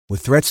With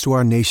threats to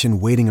our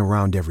nation waiting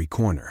around every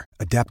corner,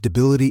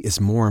 adaptability is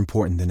more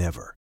important than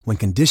ever. When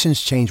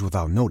conditions change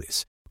without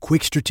notice,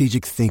 quick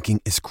strategic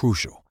thinking is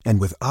crucial.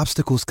 And with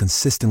obstacles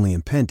consistently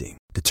impending,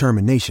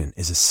 determination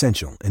is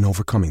essential in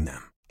overcoming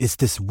them. It's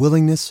this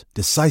willingness,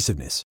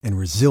 decisiveness, and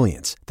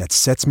resilience that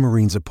sets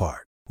Marines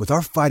apart. With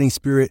our fighting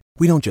spirit,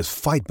 we don't just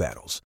fight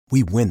battles,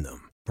 we win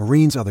them.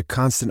 Marines are the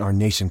constant our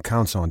nation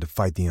counts on to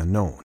fight the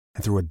unknown.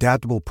 And through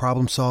adaptable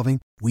problem solving,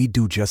 we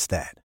do just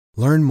that.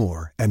 Learn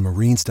more at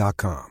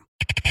marines.com.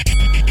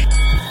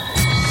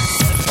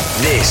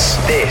 This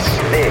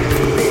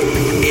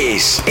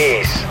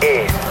is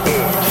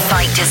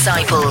Fight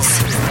Disciples.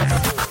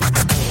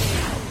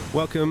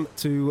 Welcome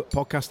to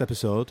podcast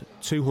episode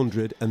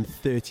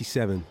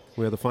 237.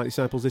 We are the Fight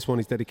Disciples. This one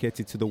is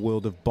dedicated to the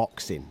world of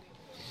boxing.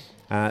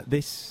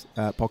 This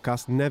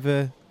podcast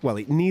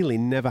it nearly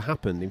never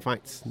happened. In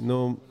fact,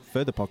 no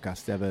further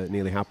podcasts ever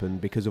nearly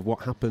happened because of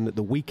what happened at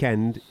the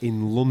weekend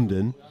in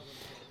London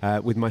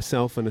with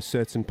myself and a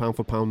certain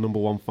pound-for-pound number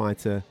one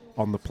fighter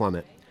on the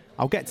planet.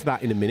 I'll get to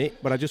that in a minute,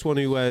 but I just want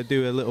to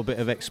do a little bit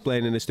of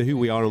explaining as to who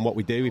we are and what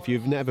we do. If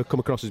you've never come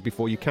across us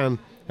before, you can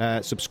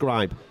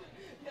subscribe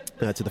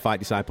to the Fight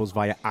Disciples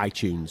via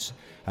iTunes.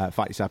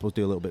 Fight Disciples,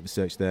 do a little bit of a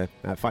search there.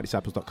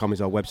 FightDisciples.com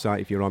is our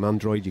website. If you're on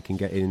Android, you can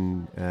get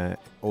in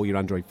all your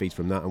Android feeds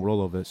from that, and we're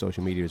all over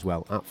social media as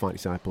well, at Fight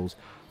Disciples,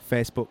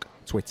 Facebook,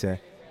 Twitter,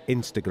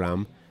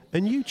 Instagram,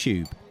 and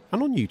YouTube.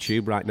 And on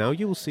YouTube right now,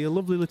 you will see a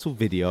lovely little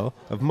video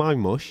of my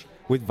mush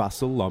with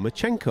Vasyl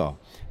Lomachenko.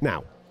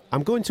 Now,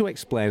 I'm going to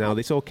explain how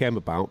this all came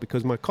about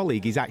because my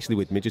colleague is actually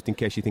with me, just in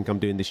case you think I'm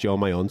doing this show on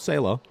my own. Say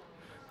hello.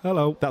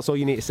 Hello. That's all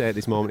you need to say at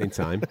this moment in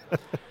time.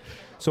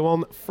 So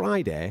on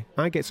Friday,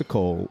 I get a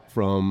call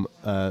from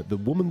the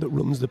woman that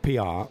runs the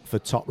PR for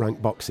Top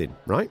Rank Boxing,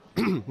 right?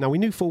 Now, we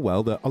knew full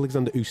well that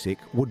Alexander Usyk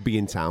would be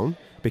in town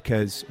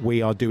because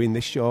we are doing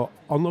this show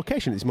on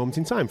location at this moment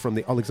in time from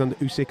the Alexander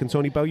Usyk and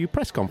Tony Bellew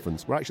press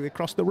conference. We're actually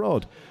across the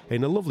road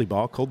in a lovely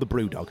bar called the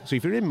Brewdog. So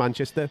if you're in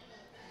Manchester,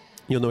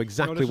 you'll know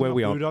exactly where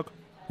we are. Brewdog.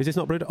 Is this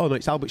not Brewdog? Oh, no,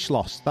 it's Albert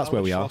Schloss. That's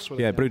where we are.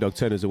 Yeah, Brewdog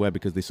turned us away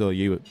because they saw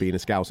you being a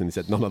scouse and they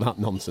said, none of that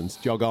nonsense.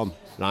 Jog on,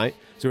 right?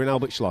 So we're in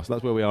Albert Schloss.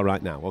 That's where we are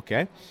right now,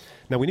 okay?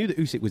 Now, we knew that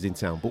Usyk was in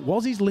town, but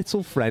was his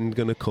little friend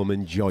going to come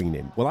and join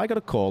him? Well, I got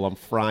a call on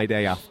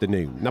Friday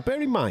afternoon. Now,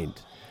 bear in mind,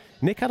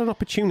 Nick had an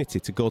opportunity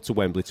to go to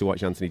Wembley to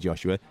watch Anthony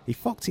Joshua. He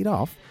fucked it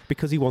off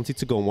because he wanted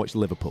to go and watch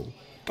Liverpool.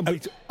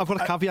 Wait, I've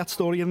got a caveat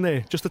story in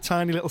there. Just a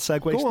tiny little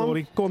segue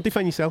story. Go on,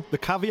 defend yourself. The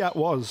caveat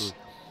was,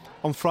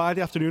 on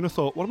Friday afternoon, I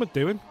thought, what am I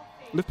doing?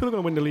 Liverpool are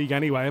going to win the league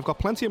anyway. I've got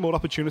plenty of more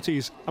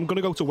opportunities. I'm going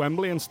to go to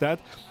Wembley instead.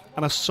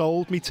 And I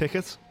sold me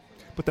ticket.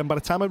 But then by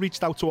the time I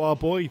reached out to our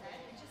boy,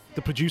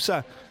 the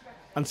producer,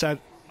 and said,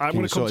 I'm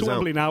going to come to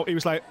Wembley now, he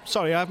was like,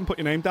 sorry, I haven't put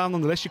your name down on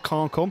the list. You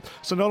can't come.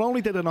 So not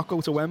only did I not go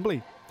to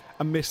Wembley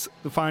and miss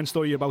the fine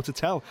story you're about to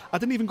tell, I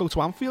didn't even go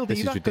to Anfield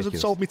either because I'd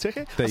sold me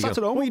ticket. There I sat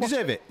at home. Well, you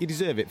deserve it. You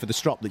deserve it for the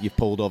strop that you've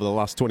pulled over the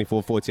last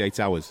 24, 48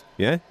 hours.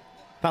 Yeah?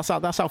 That's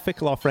how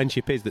fickle our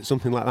friendship is, that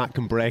something like that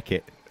can break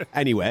it.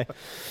 Anyway,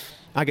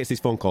 I get this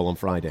phone call on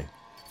Friday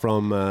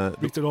from...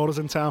 Rita Ora's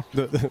in town.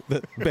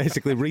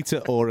 Basically,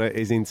 Rita Ora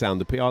is in town.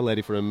 The PR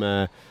lady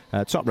from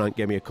Top Rank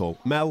gave me a call.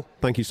 Mel,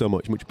 thank you so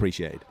much. Much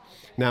appreciated.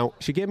 Now,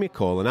 she gave me a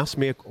call and asked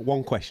me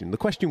one question. The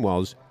question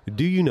was,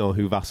 do you know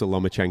who Vasyl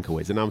Lomachenko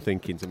is? And I'm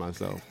thinking to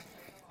myself,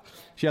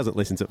 she hasn't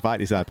listened to Fight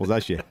Disciples,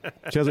 has she?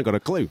 She hasn't got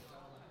a clue.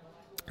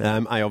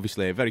 I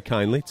obviously very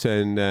kindly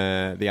turned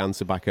the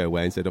answer back her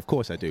way and said, of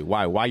course I do.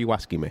 Why? Why are you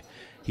asking me?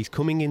 He's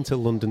coming into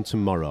London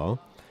tomorrow.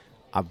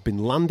 I've been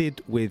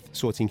landed with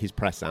sorting his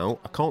press out.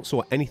 I can't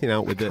sort anything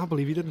out with it. I can't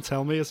believe you didn't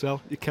tell me as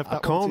well. You kept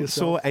that I can't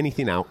sort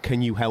anything out.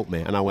 Can you help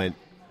me? And I went,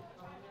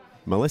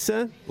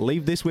 Melissa,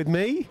 leave this with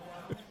me.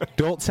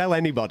 Don't tell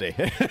anybody,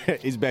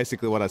 is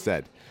basically what I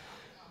said.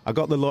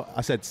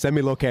 I said, send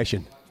me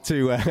location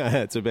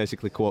to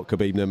basically quote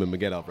Khabib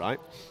Nurmagomedov, right?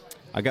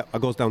 I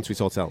goes down to his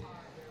hotel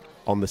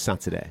on the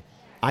Saturday.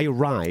 I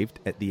arrived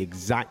at the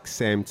exact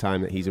same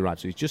time that he's arrived.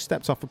 So he's just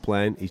stepped off a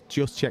plane, he's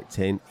just checked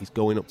in, he's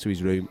going up to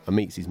his room, and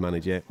meets his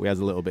manager. We has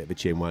a little bit of a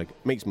chinwag.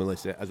 Meets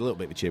Melissa, has a little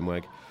bit of a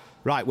chinwag.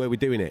 Right, where are we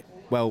doing it?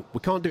 Well,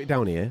 we can't do it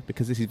down here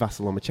because this is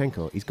Vasyl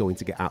Lomachenko. He's going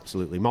to get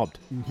absolutely mobbed.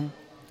 Mm-hmm.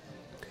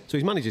 So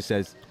his manager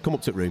says, come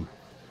up to the room.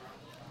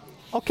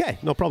 Okay,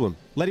 no problem.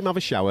 Let him have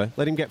a shower,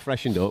 let him get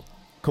freshened up,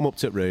 come up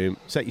to the room,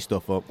 set your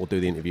stuff up, we'll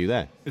do the interview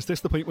there. Is this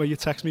the point where you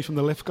text me from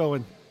the lift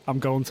going, I'm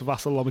going to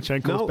Vasyl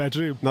Lomachenko's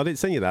bedroom? No, I didn't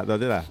send you that, though,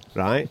 did I?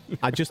 Right?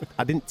 I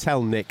didn't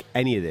tell Nick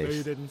any of this. No,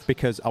 you didn't.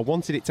 Because I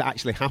wanted it to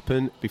actually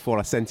happen before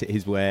I sent it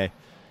his way.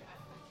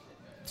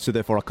 So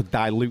therefore I could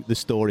dilute the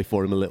story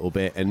for him a little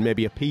bit and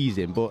maybe appease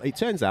him. But it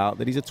turns out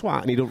that he's a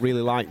twat and he don't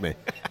really like me.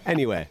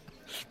 Anyway,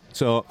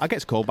 so I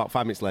get called about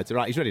 5 minutes later.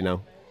 Right, he's ready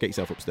now. Get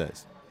yourself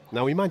upstairs.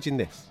 Now imagine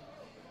this.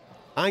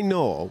 I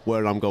know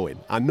where I'm going.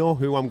 I know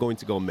who I'm going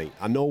to go and meet.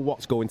 I know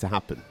what's going to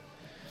happen.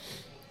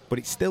 But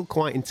it's still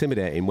quite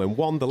intimidating when,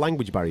 one, the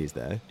language barrier's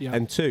there,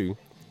 and two,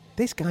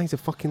 this guy's a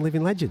fucking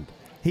living legend.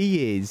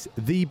 He is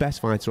the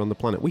best fighter on the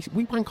planet.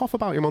 We wank off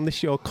about him on this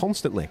show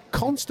constantly.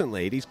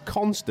 Constantly. It is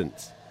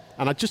constant.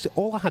 And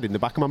all I had in the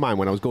back of my mind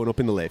when I was going up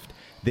in the lift,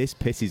 this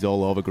pisses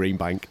all over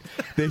Greenbank.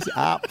 This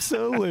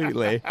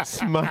absolutely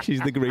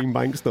smashes the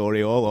Greenbank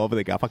story all over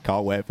the gaff. I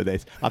can't wait for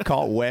this. I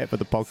can't wait for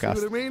the podcast.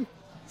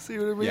 See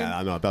what I mean? Yeah,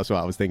 I know. That's what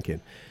I was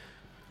thinking.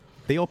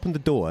 They opened the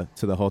door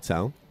to the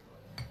hotel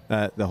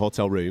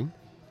room.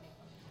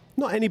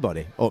 Not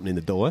anybody opening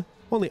the door.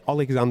 Only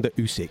Alexander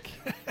Usyk.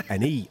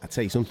 And I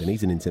tell you something,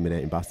 he's an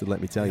intimidating bastard,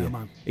 let me tell you.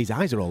 Man. His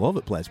eyes are all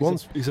over the place.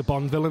 He's a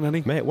Bond villain, isn't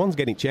he? Mate, one's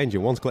getting changed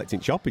and one's collecting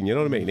shopping, you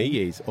know what I mean?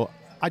 He is.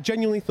 I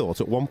genuinely thought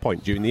at one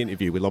point during the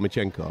interview with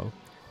Lomachenko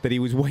that he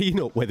was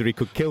weighing up whether he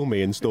could kill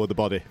me and store the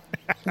body.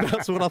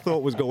 That's what I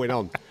thought was going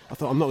on. I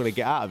thought, I'm not going to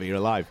get out of here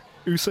alive.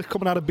 Usyk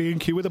coming out of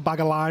B&Q with a bag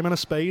of lime and a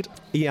spade.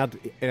 He had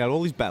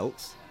all his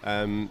belts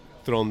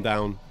thrown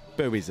down.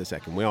 Bear with us a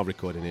second. We are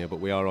recording here, but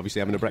we are obviously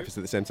having a breakfast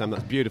at the same time.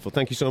 That's beautiful.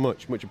 Thank you so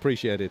much. Much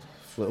appreciated.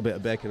 A little bit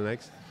of bacon and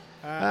eggs.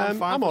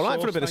 I'm all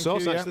right for a bit of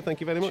sauce, actually.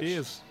 Thank you very much.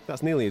 Cheers.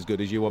 That's nearly as good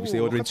as you obviously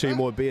ordering 2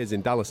 more beers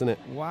in Dallas, isn't it?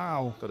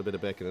 Wow. Got a bit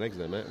of bacon and eggs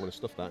there, mate. I'm going to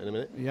stuff that in a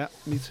minute. Yeah,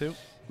 me too.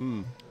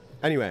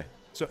 Anyway,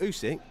 so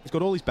Usyk, he's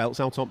got all his belts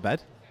out on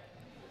bed.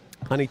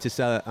 I need to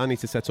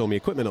set all my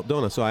equipment up,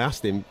 don't I? So I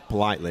asked him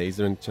politely, is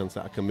there any chance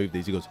that I can move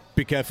these? He goes,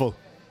 be careful.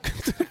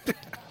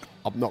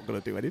 I'm not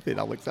going to do anything,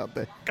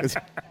 Alexander.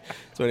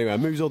 So anyway,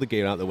 moves all the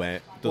gear out of the way.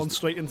 One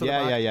straight into the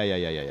back.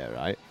 Yeah,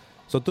 right.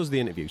 So does the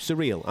interview.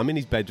 Surreal. I'm in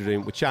his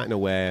bedroom. We're chatting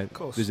away. Of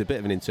course. There's a bit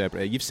of an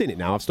interpreter. You've seen it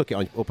now. I've stuck it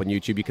up on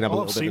YouTube. You can have a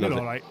little I've bit seen of it, an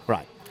all right.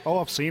 Right. Oh,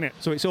 I've seen it.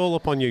 So it's all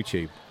up on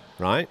YouTube,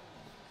 right?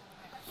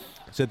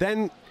 So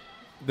then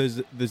there's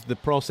the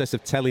process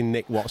of telling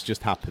Nick what's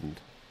just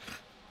happened.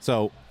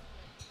 So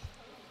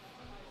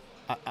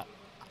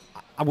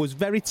I was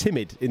very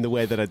timid in the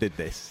way that I did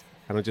this.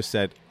 And I just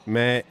said,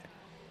 mate,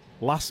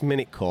 last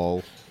minute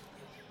call,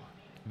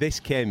 this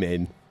came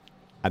in,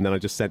 and then I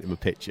just sent him a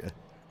picture.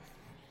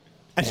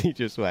 And he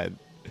just went,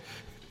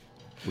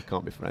 we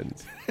can't be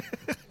friends.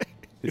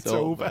 It's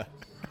over.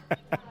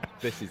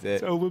 This is it.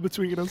 It's over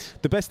between us.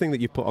 The best thing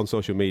that you put on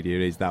social media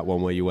is that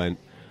one where you went,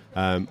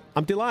 I'm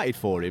delighted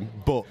for him,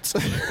 but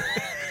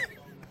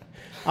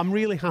I'm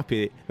really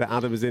happy that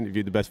Adam has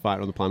interviewed the best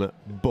fighter on the planet,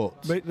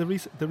 but... Mate,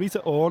 the Rita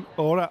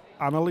Ora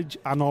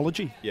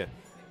analogy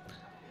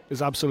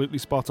is absolutely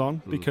spot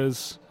on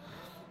because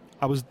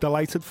I was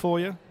delighted for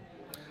you.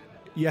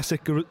 Yes,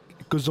 it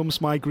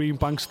gazumps my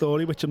Greenbank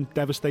story, which I'm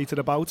devastated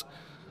about.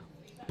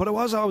 But I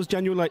was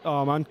genuinely like,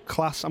 oh man,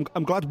 class.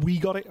 I'm glad we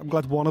got it. I'm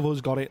glad one of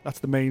us got it. That's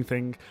the main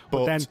thing.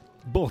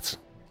 But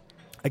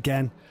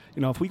again,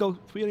 you know, if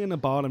we're in a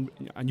bar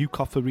and you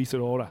cough for Rita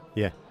Ora,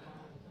 yeah,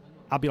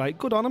 I'd be like,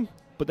 good on him.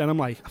 But then I'm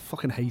like, I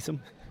fucking hate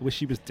him. I wish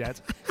he was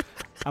dead.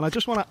 And I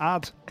just want to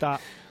add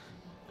that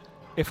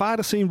if I'd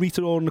have seen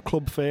Rita Ora in the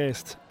club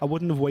first, I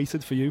wouldn't have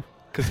waited for you.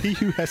 Because he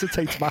who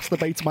hesitates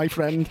masturbates, my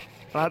friend.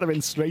 I'd have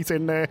been straight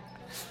in there.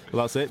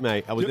 Well, that's it,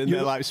 mate. I was in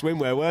there like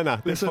swimwear, weren't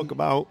I? Listen, fuck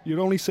about. Your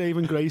only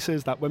saving grace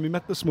is that when we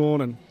met this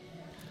morning,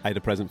 I had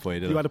a present for you,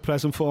 didn't I? You had a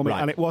present for me,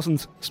 right. And it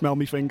wasn't smell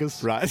me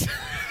fingers. Right.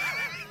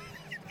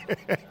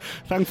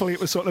 Thankfully,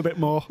 it was something a bit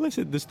more.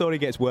 Listen, the story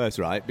gets worse,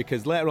 right?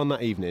 Because later on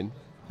that evening,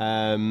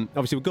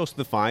 obviously we go to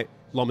the fight.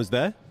 Lomma's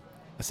there.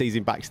 I sees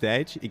him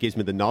backstage. He gives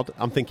me the nod.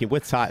 I'm thinking, we're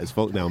tight as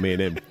fuck now, me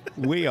and him.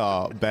 We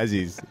are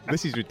bezies.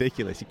 This is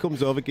ridiculous. He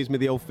comes over, gives me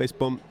the old fist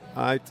bump.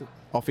 Right,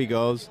 off he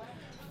goes.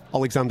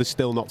 Alexander's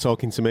still not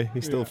talking to me.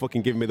 He's still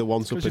fucking giving me the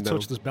once up and down. Because you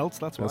touched his belts,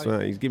 that's why. That's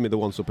right. He's giving me the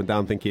once up and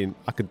down, thinking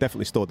I could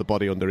definitely store the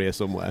body under here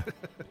somewhere.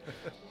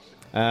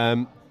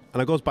 And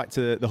I goes back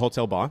to the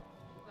hotel bar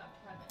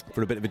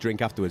for a bit of a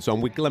drink afterwards. So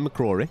I'm with Glenn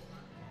McCrory,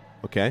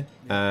 okay,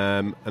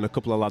 and a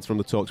couple of lads from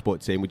the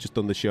TalkSport team. We've just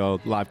done the show,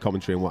 live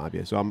commentary and what have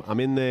you. So I'm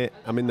in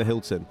the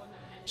Hilton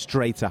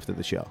straight after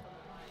the show.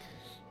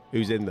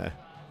 Who's in there?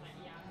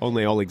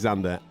 Only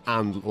Alexander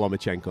and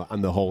Lomachenko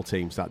and the whole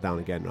team sat down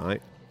again,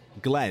 right?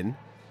 Glenn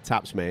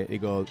taps me. He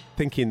goes,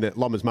 thinking that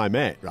Lomma's my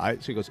mate,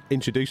 right? So he goes,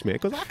 introduce me. He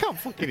goes, I can't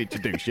fucking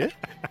introduce you.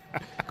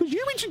 Because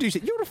you introduce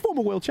it. You're a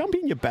former world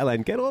champion, you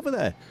bellend. Get over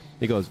there.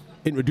 He goes,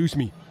 introduce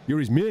me. You're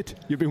his mate.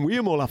 You've been with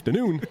him all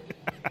afternoon.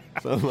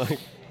 So I'm like,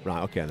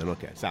 right, okay then,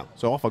 okay.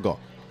 So off I go.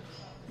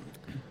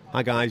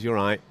 Hi guys, you're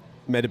right.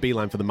 Made a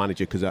beeline for the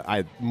manager because I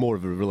had more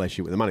of a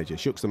relationship with the manager.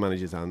 Shooks the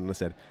manager's hand and I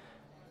said,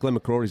 Glenn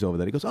McCrory's over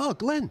there. He goes, oh,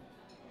 Glenn.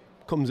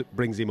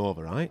 Brings him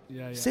over, right?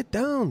 Yeah. Sit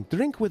down,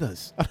 drink with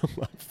us. And I'm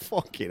like,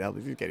 fucking hell,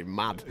 this is getting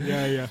mad.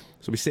 Yeah.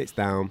 So he sits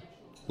down,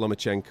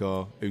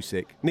 Lomachenko,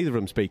 Usyk. Neither of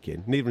them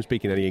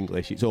speaking any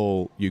English. It's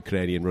all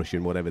Ukrainian,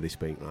 Russian, whatever they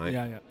speak, right?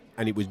 Yeah.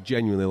 And it was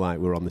genuinely like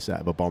we were on the set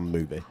of a Bond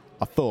movie.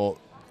 I thought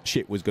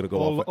shit was going to go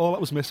off. All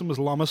that was missing was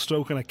Lomma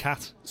stroking a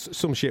cat.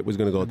 Some shit was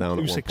going to go down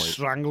at one Usyk point.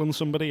 strangling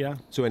somebody, yeah.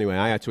 So anyway,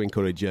 I had to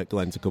encourage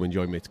Glenn to come and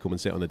join me, to come and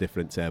sit on a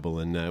different table.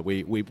 And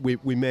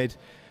we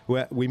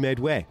made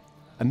way.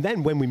 And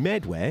then when we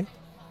made way,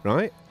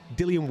 right,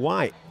 Dillian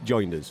White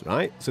joined us,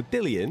 right? So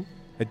Dillian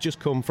had just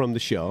come from the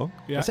show.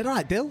 Yeah. I said, all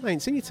right, Dill, I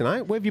ain't seen you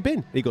tonight. Where have you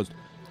been? He goes,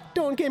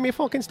 don't get me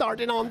fucking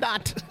started on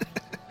that.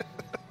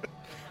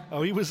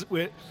 Oh, he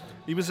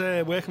He was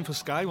working for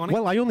Sky, wasn't he?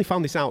 Well, I only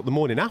found this out the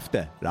morning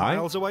after, right?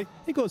 Miles away.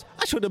 He goes,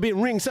 I should have been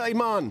ringside,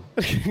 man.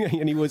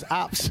 And he was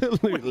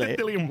absolutely...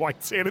 Dillian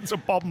White turning into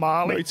Bob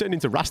Marley. No, he turned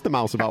into Rasta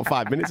Mouse about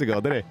 5 minutes ago,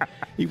 didn't he?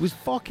 He was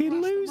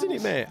fucking losing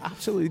it, mate.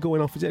 Absolutely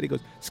going off his head. He goes,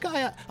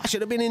 Sky, I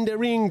should have been in the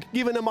ring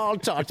giving them all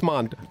tarts,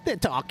 man. They're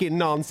talking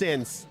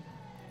nonsense.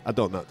 I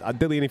don't know.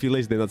 Dillian, if you're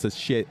listening, that's a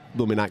shit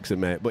blooming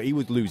accent, mate. But he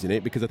was losing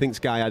it because I think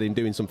Sky had him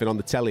doing something on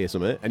the telly or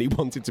something, and he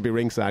wanted to be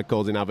ringside,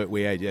 causing havoc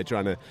with AJ,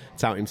 trying to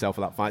tout himself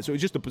for that fight. So it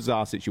was just a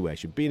bizarre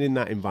situation. Being in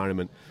that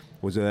environment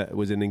was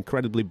an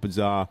incredibly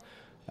bizarre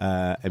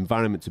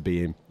environment to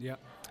be in. Yeah.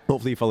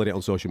 Hopefully you followed it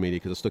on social media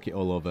because I stuck it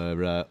all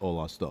over all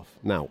our stuff.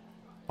 Now,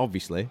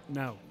 obviously...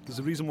 Now, there's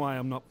a reason why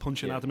I'm not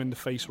punching Adam in the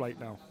face right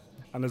now.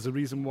 And there's a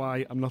reason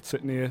why I'm not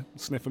sitting here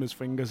sniffing his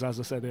fingers, as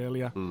I said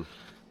earlier.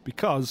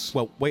 Because...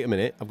 Well, wait a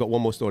minute. I've got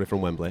one more story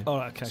from Wembley.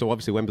 Oh, okay. So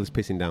obviously Wembley's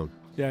pissing down.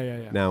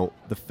 Yeah. Now,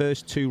 the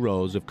first 2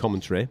 rows of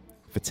commentary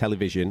for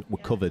television were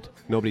covered.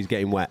 Nobody's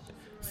getting wet.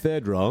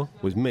 Third row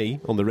was me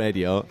on the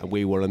radio, and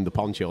we were in the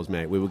ponchos,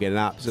 mate. We were getting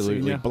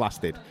absolutely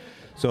blasted.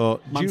 So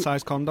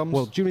man-sized condoms.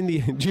 Well, during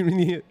the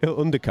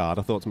undercard,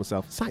 I thought to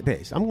myself, it's like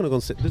this. I'm going to go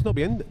and sit. There's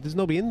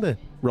nobody in the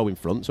row in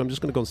front, so I'm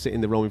just going to go and sit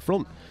in the row in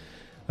front.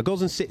 I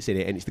goes and sits in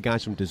it, and it's the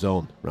guys from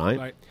DAZN,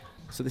 right?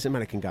 So this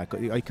American guy,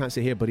 you can't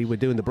sit here, buddy. We're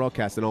doing the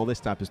broadcast and all this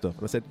type of stuff.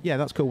 And I said, yeah,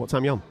 that's cool. What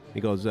time are you on? He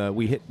goes,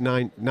 we hit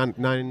 9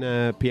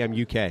 p.m.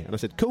 UK. And I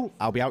said, cool.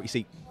 I'll be out. You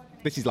see,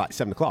 this is like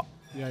 7 o'clock.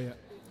 Yeah.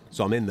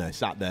 So I'm in there,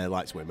 sat there,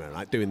 light swimmer,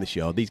 right, doing the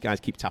show. These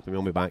guys keep tapping me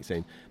on my back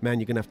saying, man,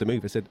 you're going to have to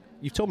move. I said,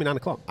 you've told me 9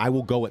 o'clock. I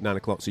will go at 9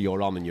 o'clock so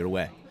you're on and you're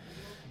away.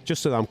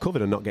 Just so that I'm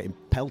covered and not getting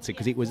pelted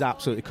because it was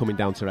absolutely coming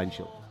down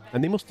torrential.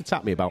 And they must have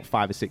tapped me about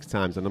 5 or 6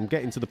 times and I'm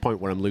getting to the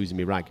point where I'm losing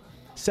my rag.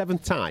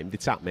 7th time, they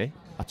tap me.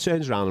 I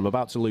turns around, I'm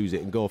about to lose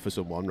it and go for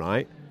someone,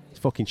 right? It's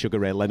fucking Sugar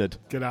Ray Leonard.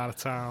 Get out of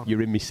town.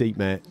 You're in my seat,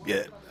 mate.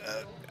 Yeah.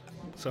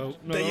 So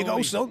there you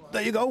go, son.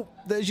 There you go.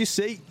 There's your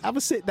seat. Have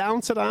a sit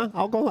down today.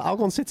 I'll go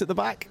and sit at the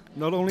back.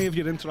 Not only have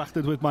you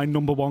interacted with my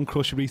number 1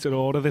 crush, Rita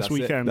Ora, this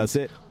weekend. That's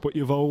it. But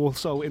you've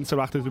also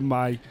interacted with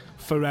my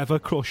forever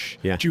crush,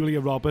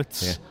 Julia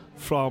Roberts,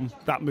 from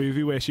that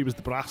movie where she was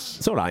the brass.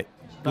 It's all right.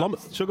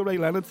 Sugar Ray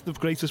Leonard, the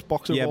greatest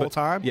boxer of all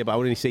time. Yeah, but I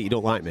only see you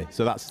don't like me.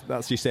 So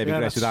that's your saving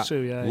grace with that. True,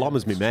 yeah,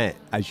 Lama's me mate,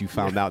 as you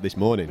found out this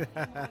morning.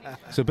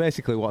 So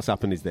basically what's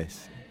happened is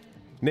this.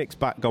 Nick's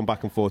gone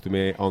back and forth with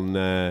me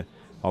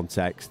on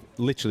text,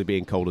 literally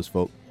being cold as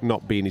fuck,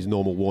 not being his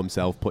normal warm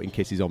self, putting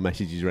kisses on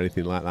messages or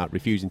anything like that,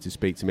 refusing to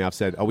speak to me. I've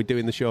said, are we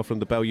doing the show from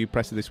the Bellevue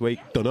Presser this week?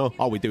 Don't know.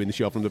 Are we doing the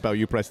show from the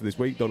Bellevue Presser this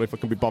week? Don't know if I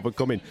can be bothered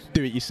coming.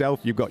 Do it yourself.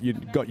 You've got your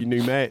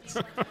new mates.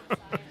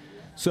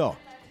 So...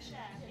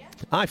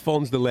 I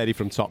phoned the lady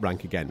from Top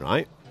Rank again,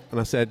 right? And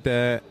I said,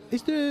 at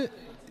the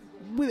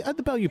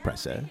Bellevue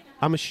Presser,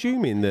 I'm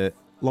assuming that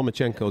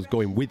Lomachenko's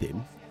going with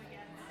him.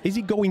 Is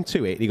he going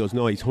to it? And he goes,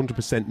 no, he's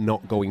 100%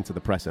 not going to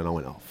the presser. And I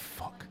went, oh,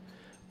 fuck.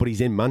 But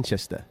he's in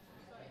Manchester.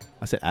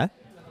 I said,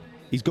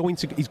 He's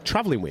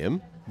travelling with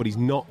him, but he's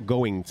not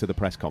going to the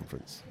press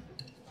conference.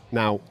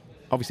 Now,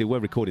 obviously, we're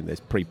recording this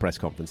pre-press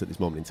conference at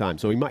this moment in time,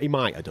 so he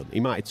might have done. He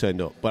might have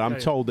turned up, but I'm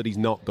told that he's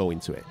not going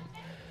to it.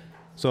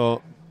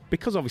 So...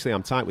 because obviously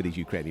I'm tight with these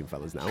Ukrainian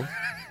fellas now,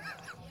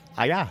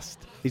 I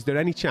asked, is there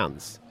any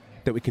chance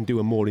that we can do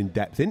a more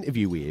in-depth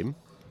interview with him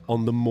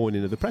on the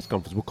morning of the press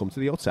conference? We'll come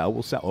to the hotel,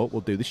 we'll set up, we'll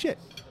do the shit.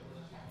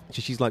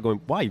 So she's like going,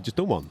 why, you've just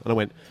done one? And I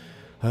went,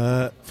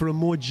 for a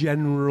more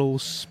general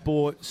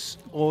sports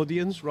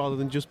audience rather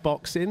than just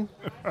boxing.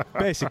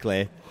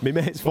 Basically, my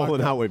mate's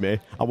fallen out with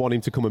me. I want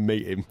him to come and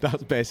meet him.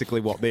 That's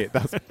basically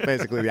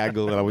the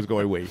angle that I was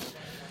going with.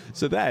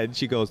 So then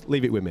she goes,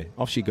 leave it with me.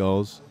 Off she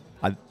goes.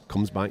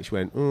 Comes back, she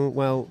went,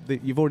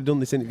 you've already done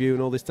this interview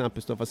and all this type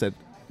of stuff. I said,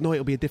 no,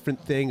 it'll be a different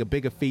thing, a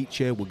bigger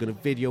feature. We're going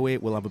to video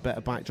it. We'll have a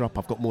better backdrop.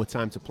 I've got more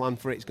time to plan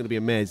for it. It's going to be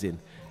amazing.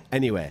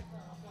 Anyway,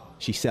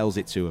 she sells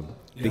it to them.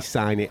 Yeah. They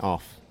sign it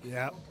off.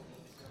 Yeah.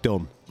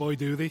 Done. Boy,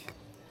 do they.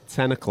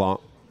 10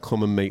 o'clock,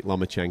 come and meet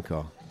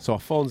Lomachenko. So I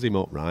phones him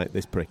up, right,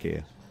 this prick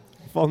here.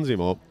 Phones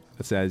him up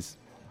and says,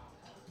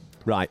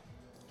 right,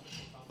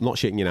 I'm not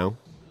shitting you now.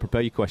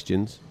 Prepare your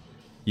questions.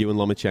 You and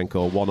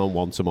Lomachenko,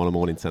 one-on-one tomorrow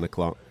morning, 10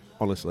 o'clock.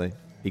 Honestly,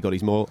 he got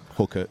his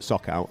hooker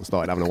sock out and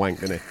started having a wank,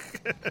 didn't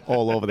he?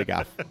 All over the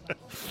gaff.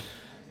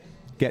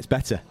 Gets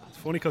better. It's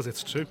funny because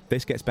it's true.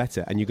 This gets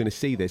better, and you're going to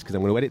see this because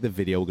I'm going to edit the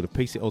video. We're going to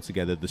piece it all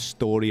together. The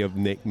story of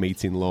Nick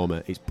meeting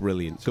Loma is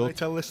brilliant. Should I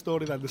tell this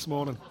story then this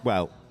morning?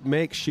 Well,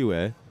 make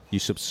sure you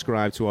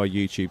subscribe to our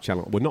YouTube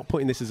channel. We're not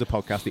putting this as a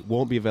podcast. It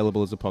won't be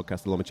available as a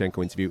podcast, the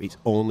Lomachenko interview. It's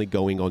only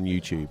going on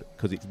YouTube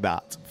because it's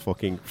that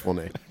fucking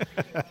funny.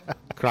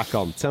 Crack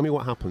on. Tell me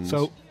what happens.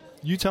 So,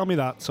 you tell me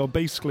that. So,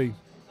 basically...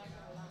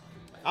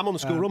 I'm on the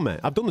school run, mate.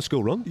 I've done the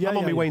school run. I'm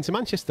on my way into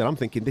Manchester. I'm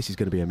thinking, this is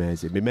going to be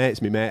amazing. My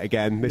mate's my mate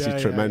again. This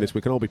is tremendous. Yeah.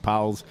 We can all be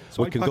pals.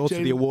 So we can go to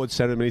the award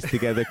ceremonies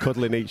together,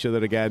 cuddling each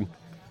other again.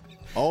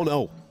 Oh,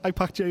 no. I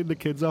packed Jane and the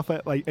kids off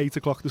at like 8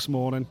 o'clock this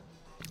morning.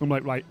 I'm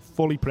like, right,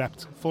 fully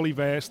prepped, fully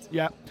versed.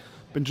 Yeah.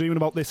 Been dreaming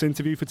about this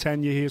interview for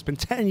 10 years. Been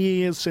 10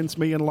 years since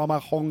me and Loma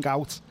hung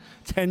out.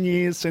 10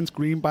 years since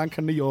Greenbank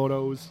and the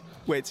Euros.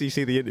 Wait till you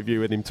see the interview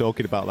with him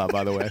talking about that,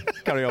 by the way.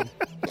 Carry on.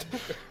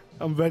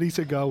 I'm ready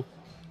to go.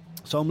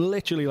 So I'm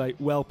literally like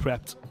well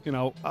prepped. You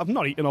know, I've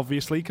not eaten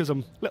obviously because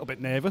I'm a little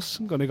bit nervous.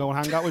 I'm going to go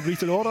and hang out with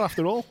Rita Ora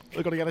after all.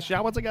 We're going to get a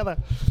shower together.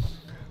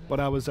 But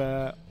I was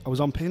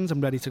on pins.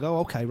 I'm ready to go.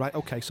 Okay.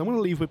 So I'm going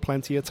to leave with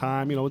plenty of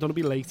time. You know, I don't want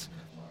to be late.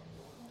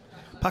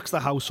 Packs the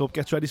house up,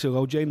 gets ready to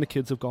go. Jane and the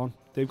kids have gone.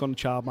 They've gone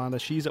to childminder.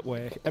 She's at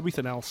work.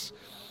 Everything else.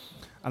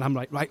 And I'm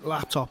like, right,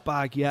 laptop,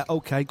 bag, yeah,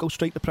 okay. Go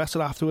straight to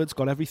presser afterwards.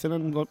 Got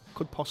everything I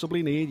could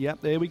possibly need. Yep,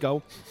 there we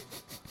go.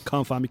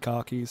 Can't find my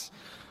car keys.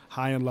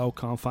 High and low,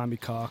 can't find my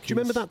car keys. Do you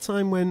remember that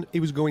time when he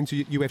was going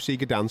to UFC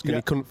Gdansk and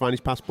he couldn't find his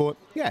passport?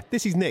 Yeah,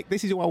 this is Nick.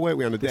 This is who I work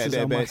with on a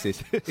day-to-day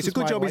basis. It's a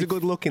good job he's a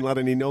good-looking lad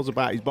and he knows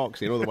about his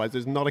boxing. Otherwise,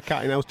 there's not a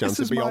cat in house chance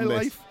to be on this.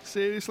 This is my life,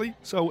 seriously.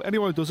 So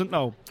anyone who doesn't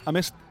know, I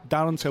missed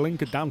Darren Till in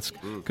Gdansk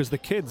because the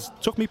kids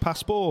took me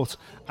passport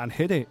and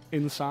hid it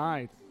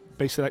inside.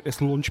 Basically like this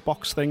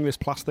lunchbox thing, this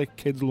plastic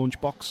kid's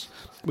lunchbox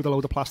with a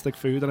load of plastic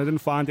food, and I didn't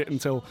find it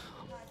until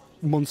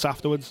months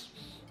afterwards.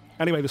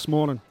 Anyway, this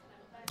morning,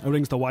 I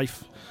rings the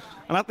wife,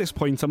 and at this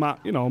point, I'm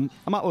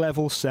at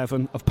level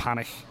 7 of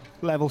panic.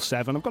 Level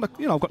 7. I've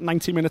got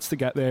 90 minutes to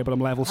get there, but I'm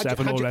level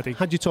 7 already.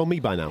 Had you told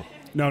me by now?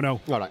 No.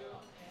 All right.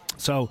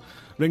 So,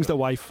 rings the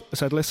wife. I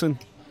said, listen,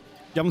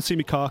 you haven't seen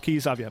me car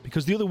keys, have you?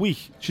 Because the other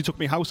week, she took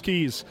me house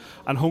keys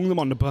and hung them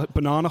on the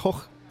banana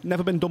hook.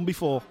 Never been done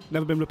before.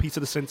 Never been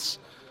repeated since.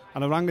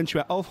 And I rang and she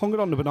went, I've hung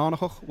it on the banana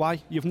hook.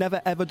 Why? You've never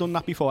ever done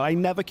that before. I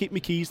never keep my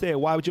keys there.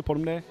 Why would you put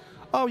them there?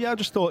 Oh yeah, I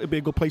just thought it'd be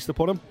a good place to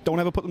put them. Don't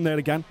ever put them there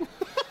again.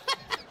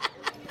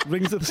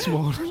 Rings her this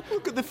morning.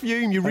 Look at the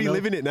fume. You're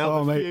reliving it now.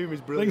 Oh, the mate. fume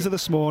is brilliant. Rings her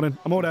this morning.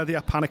 I'm already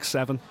at panic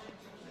 7.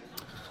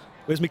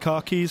 Where's my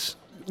car keys?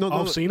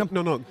 I've seen them.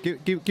 No.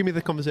 Give me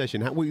the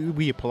conversation. Were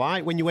you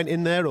polite when you went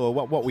in there, or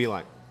what were you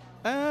like?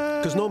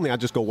 Because normally I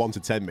just go 1 to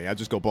 10 me. I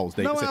just go balls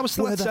deep. No, I was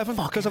still at 7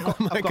 because I've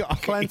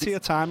got plenty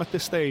of time at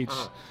this stage.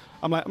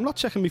 I'm like, I'm not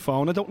checking my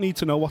phone. I don't need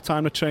to know what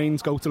time the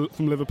trains go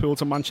from Liverpool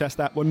to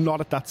Manchester. We're not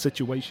at that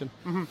situation.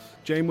 Mm-hmm.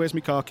 Jane, where's my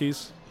car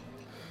keys?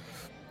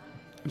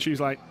 And she's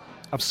like,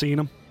 I've seen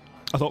them.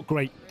 I thought,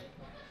 great.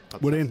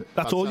 We're in.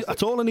 That's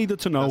all I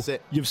needed to know. That's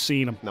it. You've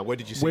seen them. Now, where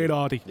did you see them? them? Where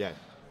are they? Yeah.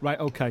 Right,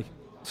 okay.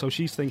 So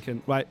she's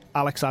thinking, right,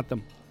 Alex had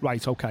them.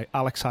 Right, okay,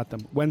 Alex had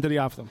them. When did he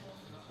have them?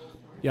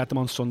 He had them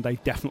on Sunday,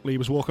 definitely. He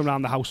was walking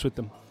around the house with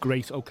them.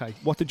 Great, okay.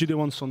 What did you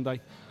do on Sunday?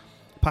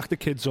 Packed the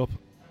kids up,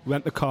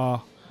 rent the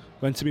car,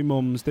 went to my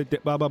mum's, did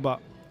blah, blah, blah.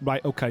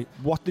 Right, okay.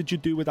 What did you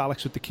do with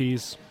Alex with the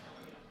keys?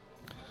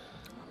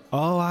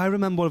 Oh, I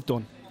remember what I've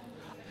done.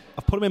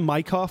 I've put them in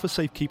my car for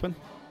safekeeping.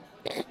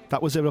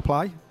 That was her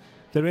reply.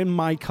 They're in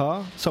my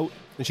car.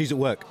 And she's at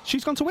work?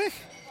 She's gone to work.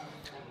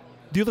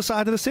 The other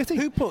side of the city.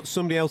 Who put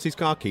somebody else's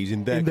car keys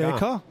in their car? In their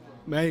car.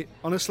 Mate,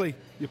 honestly,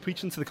 you're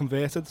preaching to the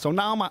converted. So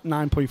now I'm at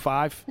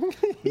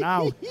 9.5.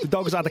 Now, the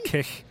dog's had a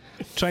kick.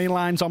 Train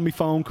line's on my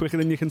phone quicker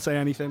than you can say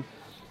anything.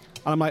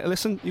 And I'm like,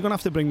 listen, you're going to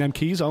have to bring them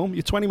keys home.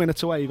 You're 20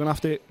 minutes away. You're going to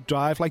have to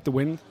drive like the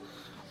wind.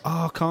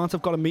 Oh, I can't.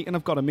 I've got a meeting.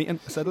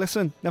 I said,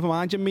 listen, never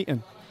mind your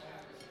meeting.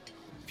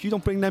 If you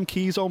don't bring them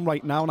keys home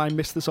right now and I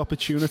miss this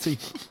opportunity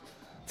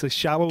to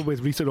shower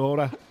with Rita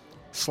Ora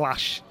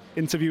 /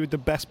 interview with the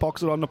best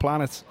boxer on the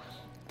planet,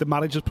 the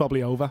marriage is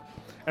probably over.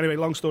 Anyway,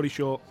 long story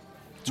short.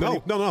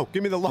 No.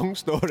 Give me the long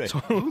story.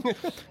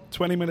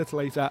 20 minutes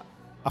later,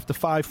 after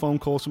 5 phone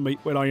calls from me,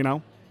 where are you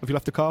now? Have you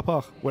left the car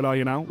park? Where are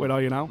you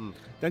now?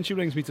 Then she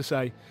rings me to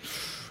say,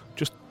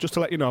 just to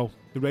let you know,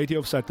 the radio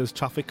have said there's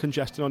traffic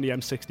congestion on the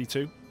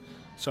M62.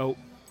 So,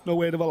 no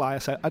word of a lie, I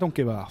said, I don't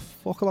give a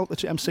fuck about the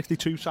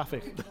M62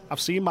 traffic. I've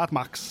seen Mad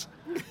Max.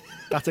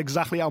 That's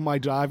exactly how my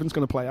driving's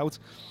going to play out.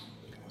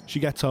 She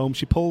gets home,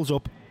 she pulls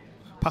up,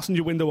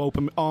 passenger window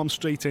open, arms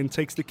straight in,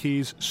 takes the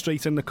keys,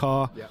 straight in the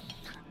car. Yeah.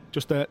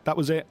 Just that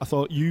was it. I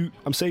thought,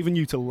 I'm saving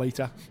you till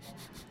later.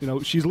 You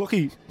know, she's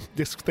lucky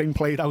this thing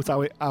played out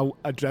how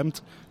I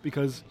dreamt,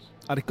 because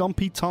had it gone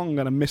Pete Tong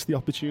and I missed the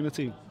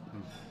opportunity,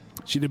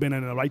 she'd have been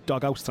in the right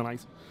doghouse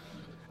tonight.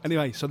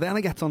 Anyway, so then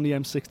I get on the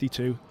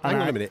M62. Hang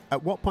on a minute.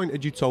 At what point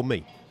had you told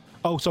me?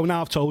 Oh, so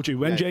now I've told you.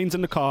 When Jane's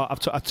in the car, I've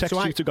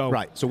texted you to go.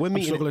 Right, so we're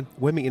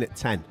meeting at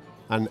 10.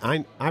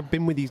 And I've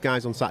been with these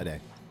guys on Saturday.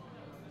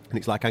 And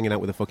it's like hanging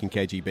out with a fucking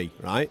KGB,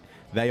 right?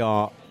 They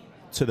are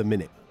to the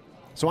minute.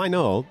 So I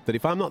know that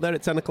if I'm not there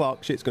at 10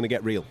 o'clock, shit's going to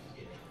get real.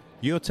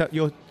 You're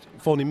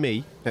phoning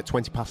me at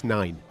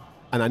 9:20.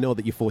 And I know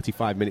that you're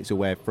 45 minutes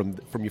away from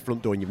your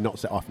front door and you've not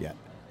set off yet.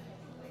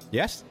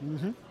 Yes?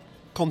 Mm-hmm.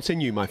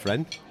 Continue, my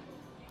friend.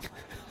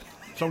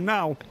 So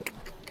now,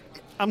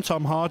 I'm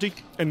Tom Hardy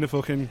in the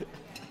fucking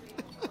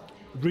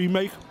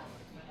remake,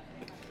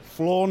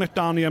 flooring it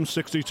down the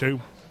M62,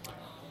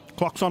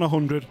 clock's on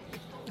 100,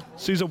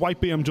 sees a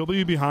white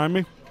BMW behind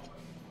me,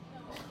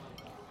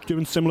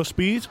 doing similar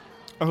speed.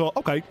 I thought,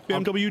 okay,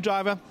 BMW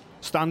driver,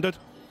 standard.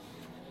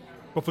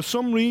 But for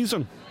some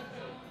reason,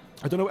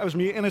 I don't know, it was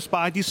me in a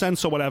spidey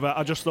sense or whatever,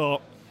 I just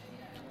thought,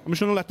 I'm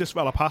just going to let this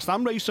fella pass.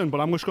 I'm racing, but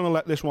I'm just going to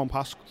let this one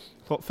pass.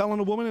 I thought, fella and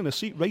a woman in a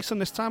seat racing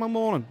this time of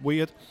morning.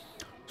 Weird.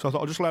 So I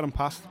thought, I'll just let him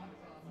pass.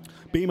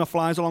 Beamer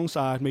flies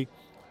alongside me.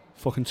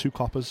 Fucking 2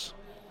 coppers.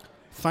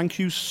 thank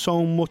you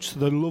so much to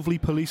the lovely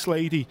police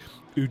lady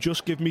who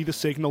just gave me the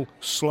signal,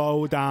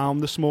 slow down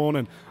this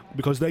morning,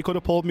 because they could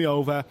have pulled me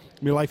over.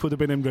 My life would have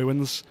been in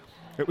ruins.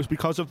 It was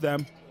because of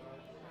them.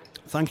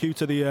 Thank you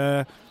to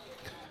the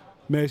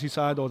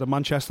Merseyside or the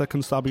Manchester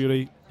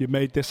Constabulary. You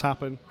made this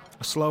happen.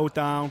 I slowed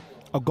down.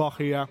 I got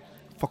here.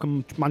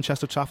 Fucking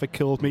Manchester traffic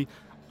killed me.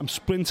 I'm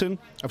sprinting.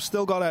 I've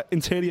still got an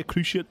anterior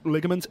cruciate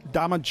ligament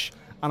damage,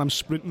 and I'm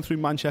sprinting through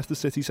Manchester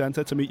city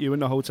centre to meet you in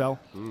the hotel.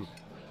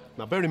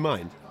 Now, bear in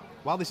mind,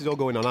 while this is all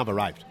going on, I've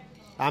arrived.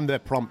 I'm there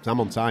prompt. I'm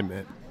on time,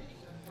 mate.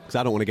 Because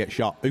I don't want to get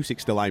shot.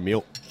 Usyk's still eyeing me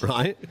up,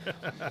 right?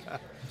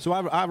 So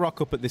I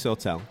rock up at this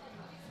hotel,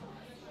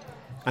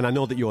 and I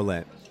know that you're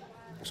late.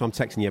 So I'm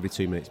texting you every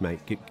 2 minutes, mate.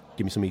 Give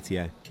me some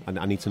ETA. And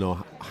I need to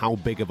know how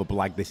big of a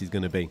blag this is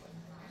going to be.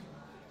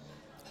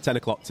 10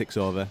 o'clock ticks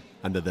over,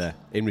 and they're there,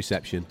 in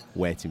reception,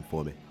 waiting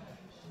for me.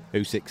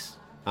 Usyk's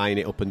eyeing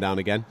it up and down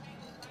again.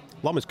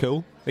 Loma's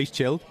cool. He's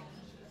chilled.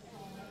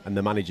 And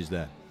the manager's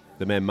there,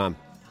 the main man.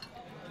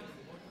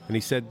 And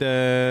he said,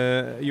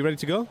 are you ready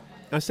to go?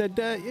 I said,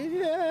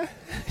 yeah.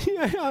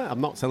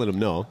 I'm not telling him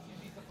no.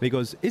 And he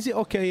goes, is it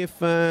okay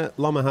if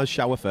Loma has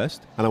shower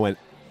first? And I went,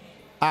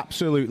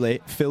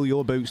 absolutely, fill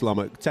your boots,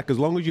 Loma. Take as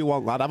long as you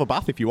want, lad. Have a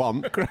bath if you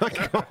want.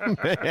 Crack on,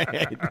 mate.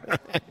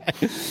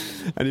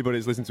 Anybody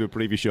that's listened to a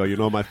previous show, you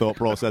know my thought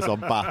process on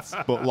baths.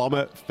 But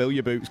Loma, fill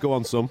your boots. Go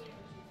on, son.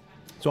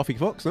 So off he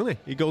fucks, doesn't he?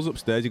 He goes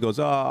upstairs. He goes,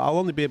 I'll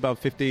only be about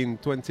 15,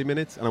 20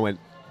 minutes. And I went,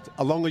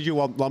 as long as you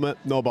want, Loma,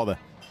 no bother.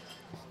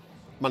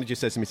 Manager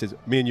says to me,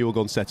 me and you will go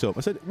and set up.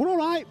 I said, we're all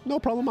right. No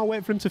problem. I'll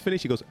wait for him to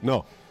finish. He goes,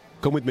 no,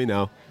 come with me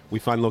now. We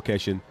find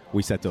location.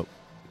 We set up.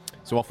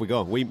 So off we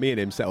go. Me and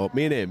him set up.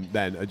 Me and him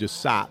then are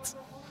just sat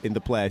in the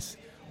place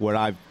where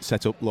I've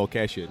set up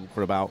location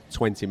for about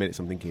 20 minutes.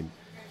 I'm thinking,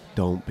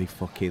 don't be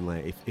fucking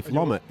late. If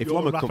Loma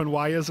wrapping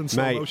wires in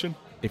slow motion.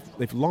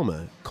 If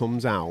Loma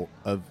comes out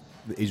of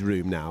his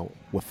room now,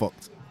 we're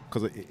fucked,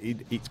 because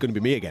it's going to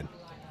be me again.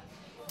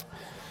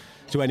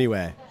 So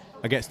anyway,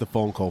 I get the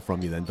phone call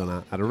from you then, don't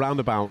I? At around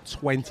about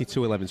 20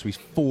 to 11, so he's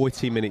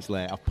 40 minutes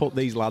late. I've put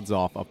these lads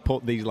off.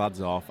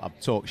 I've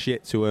talked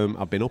shit to them.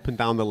 I've been up and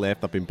down the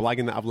lift. I've been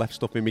blagging that I've left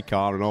stuff in my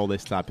car and all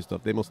this type of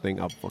stuff. They must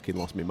think I've fucking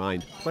lost my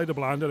mind. Play the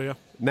blinder here.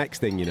 Next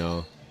thing you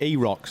know, he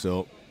rocks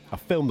up. I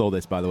filmed all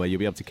this, by the way. You'll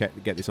be able to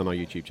get this on our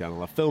YouTube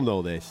channel. I filmed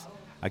all this.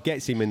 I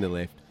gets him in the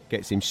lift,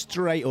 gets him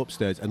straight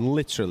upstairs, and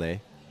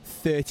literally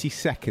 30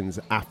 seconds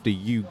after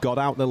you got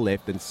out the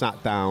lift and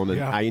sat down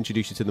and I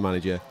introduced you to the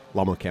manager,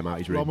 Loma came out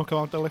his room. Loma came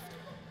out the lift.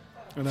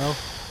 I know.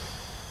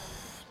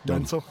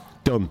 Mental.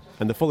 Done.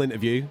 And the full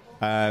interview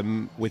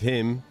with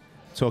him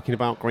talking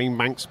about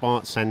Greenbank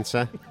Sports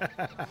Centre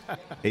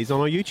is on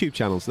our YouTube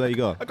channel, so there you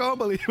go. I can't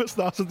believe it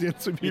started the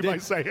interview by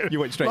saying, you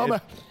went straight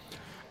Loma,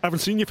 I haven't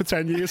seen you for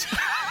 10 years.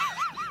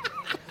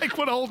 Like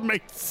we're old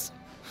mates.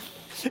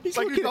 He's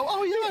like, looking,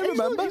 I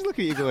remember. He's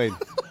looking at you going,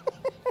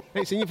 I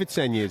ain't seen you for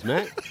 10 years,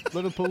 mate.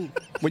 Liverpool,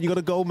 when you got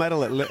a gold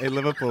medal in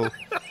Liverpool.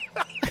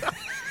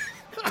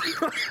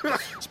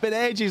 It's been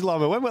ages,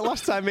 Loma. When was the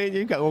last time me and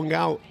you got hung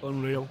out?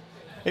 Unreal.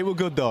 It was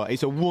good, though.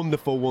 It's a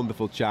wonderful,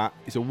 wonderful chat.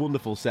 It's a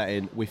wonderful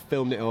setting. We've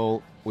filmed it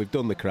all. We've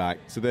done the crack.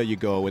 So there you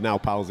go. We're now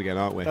pals again,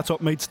 aren't we? That's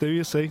what mates do,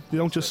 you see. They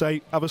don't just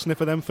say, have a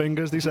sniff of them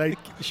fingers. They say,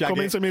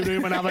 come into my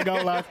room and have a go,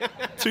 lad.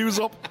 Two's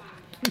up.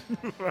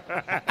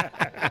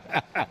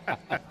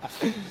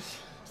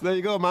 So there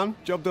you go, man.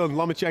 Job done.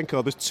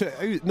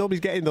 Lomachenko.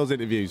 Nobody's getting those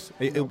interviews.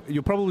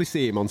 You'll probably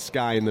see him on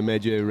Sky and the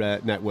major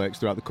networks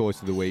throughout the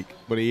course of the week.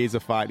 But he is a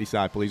fight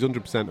disciple. He's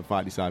 100% a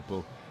fight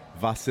disciple.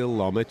 Vasyl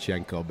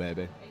Lomachenko,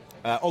 baby.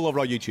 All over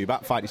our YouTube,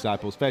 at Fight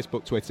Disciples,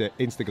 Facebook, Twitter,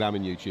 Instagram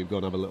and YouTube. Go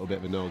and have a little bit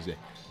of a nosy.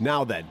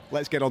 Now then,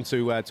 let's get on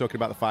to talking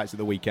about the fights at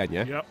the weekend,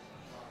 yeah?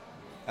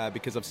 Yep.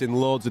 Because I've seen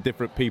loads of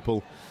different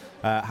people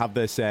have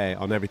their say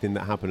on everything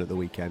that happened at the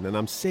weekend. And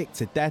I'm sick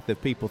to death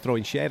of people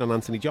throwing shade on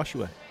Anthony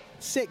Joshua.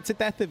 Sick to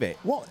death of it.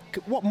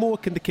 What more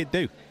can the kid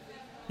do?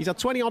 He's had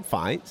 20-odd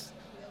fights.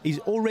 He's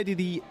already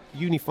the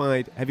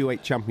unified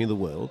heavyweight champion of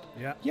the world.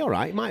 Yeah. You're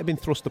right, it might have been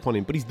thrust upon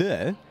him, but he's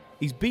there.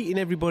 He's beating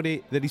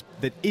everybody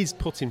that is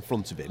put in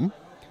front of him.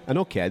 And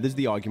okay, there's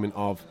the argument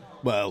of,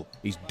 well,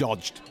 he's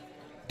dodged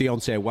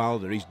Deontay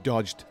Wilder, he's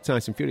dodged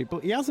Tyson Fury,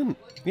 but he hasn't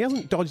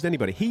dodged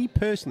anybody. He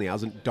personally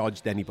hasn't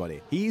dodged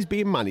anybody. He is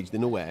being managed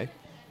in a way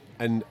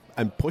and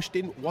pushed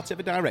in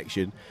whatever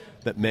direction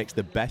that makes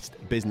the best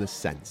business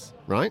sense,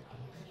 right?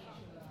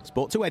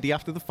 Spoke to Eddie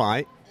after the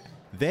fight.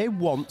 They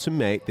want to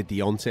make the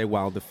Deontay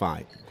Wilder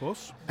fight. Of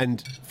course.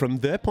 And from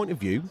their point of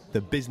view,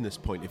 the business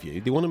point of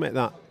view, they want to make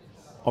that,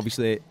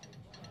 obviously,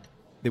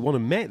 they want to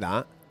make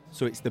that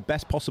so it's the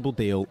best possible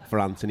deal for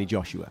Anthony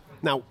Joshua.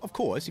 Now, of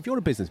course, if you're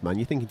a businessman,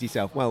 you're thinking to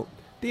yourself, well,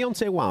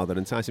 Deontay Wilder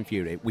and Tyson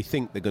Fury, we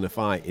think they're going to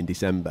fight in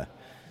December.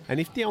 And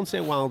if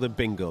Deontay Wilder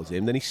bingos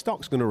him, then his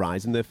stock's going to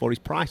rise and therefore his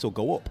price will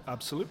go up.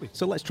 Absolutely.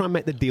 So let's try and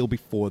make the deal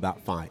before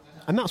that fight.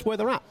 And that's where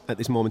they're at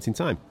this moment in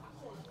time.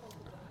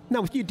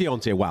 Now, if you're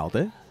Deontay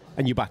Wilder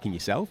and you're backing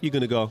yourself, you're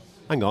going to go,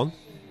 hang on,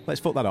 let's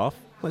fuck that off.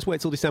 let's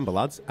wait till December,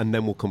 lads, and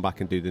then we'll come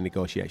back and do the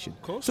negotiation.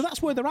 Of course. So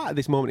that's where they're at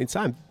this moment in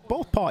time.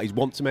 Both parties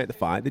want to make the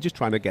fight. They're just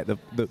trying to get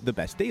the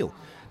best deal.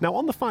 Now,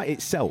 on the fight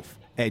itself,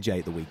 AJ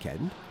at the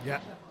weekend,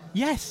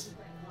 yes,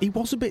 he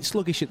was a bit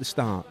sluggish at the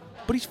start.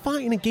 But he's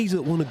fighting a geezer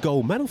that won a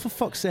gold medal, for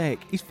fuck's sake.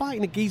 He's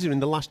fighting a geezer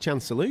in the Last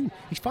Chance Saloon.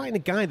 He's fighting a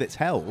guy that's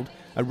held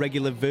a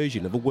regular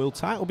version of a world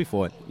title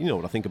before. You know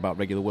what I think about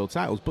regular world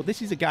titles. But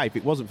this is a guy, if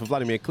it wasn't for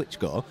Vladimir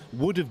Klitschko,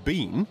 would have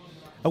been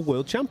a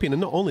world champion.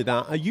 And not only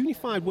that, a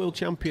unified world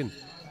champion.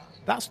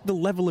 That's the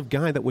level of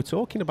guy that we're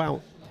talking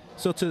about.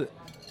 So to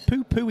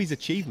poo-poo his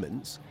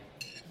achievements,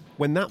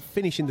 when that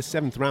finish in the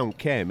 7th round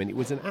came, and it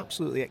was an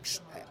absolutely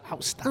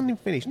outstanding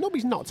finish.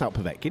 Nobody's knocked out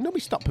Povetkin.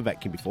 Nobody stopped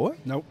Povetkin before.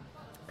 Nope.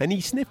 And he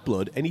sniffed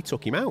blood and he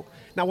took him out.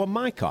 Now, on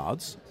my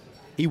cards,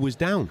 he was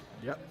down.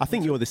 Yep. I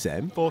think you're the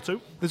same. 4-2.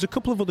 There's a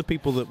couple of other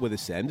people that were the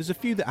same. There's a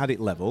few that had it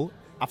level.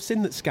 I've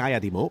seen that Sky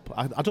had him up.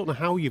 I don't know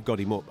how you've got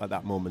him up at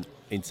that moment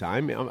in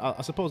time.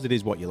 I suppose it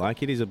is what you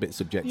like. It is a bit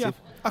subjective.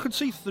 Yeah, I could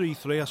see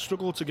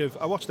 3-3.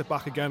 I watched it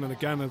back again and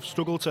again. I've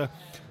struggled to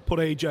put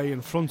AJ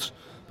in front.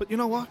 But you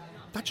know what?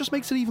 That just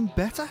makes it even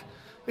better.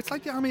 It's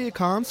like the Amir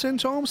Khan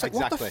syndrome. It's like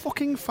what the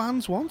fucking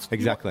fans want.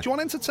 Exactly. Do you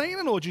want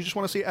entertaining, or do you just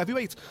want to see it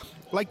heavyweight?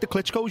 Like the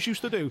Klitschko's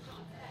used to do.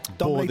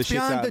 Dominates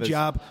behind the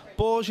jab,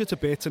 bores you to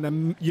bits, and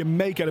then you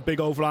may get a big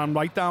overhand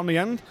right down the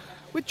end.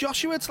 With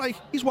Joshua, it's like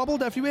he's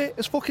wobbled everywhere.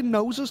 His fucking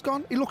nose is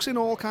gone. He looks in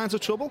all kinds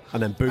of trouble.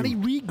 And then boom. And he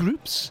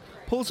regroups,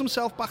 pulls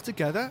himself back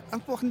together,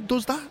 and fucking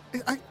does that.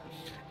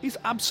 He's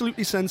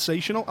absolutely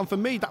sensational. And for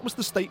me, that was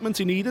the statement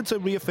he needed to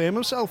reaffirm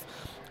himself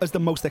as the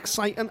most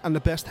exciting and the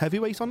best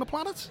heavyweight on the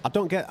planet. I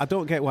don't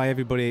get why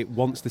everybody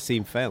wants to see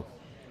him fail.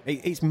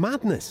 It's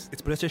madness.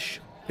 It's British.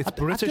 It's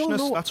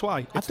Britishness, that's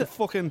why. It's the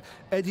fucking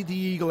Eddie the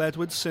Eagle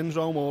Edwards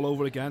syndrome all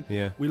over again.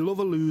 Yeah. We love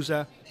a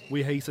loser,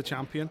 we hate a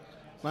champion.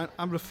 Man,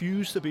 I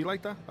refuse to be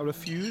like that. I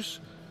refuse.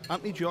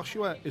 Anthony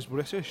Joshua is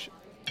British,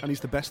 and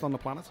he's the best on the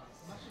planet.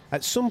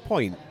 At some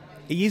point,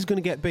 he is going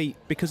to get beat,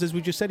 because as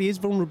we just said, he is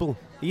vulnerable.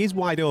 He is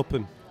wide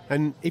open.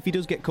 And if he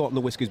does get caught in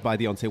the whiskers by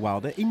Deontay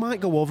Wilder, he might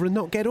go over and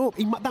not get up.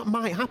 That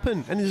might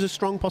happen, and there's a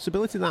strong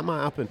possibility that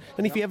might happen.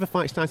 And if he ever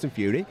fights Tyson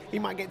Fury, he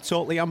might get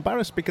totally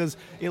embarrassed because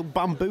he'll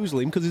bamboozle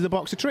him because he's a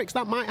box of tricks.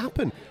 That might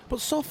happen.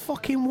 But so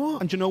fucking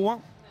what? And you know what?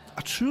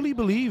 I truly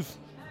believe,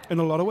 in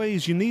a lot of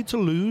ways, you need to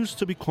lose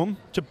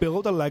to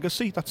build a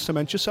legacy that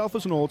cements yourself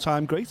as an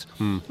all-time great.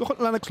 Look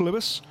at Lennox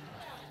Lewis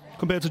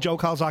compared to Joe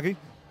Calzaghe.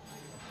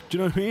 Do you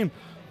know what I mean?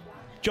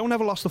 Joe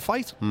never lost a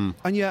fight,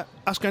 and yet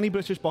ask any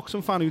British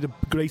boxing fan who the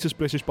greatest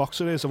British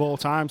boxer is of all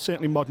time,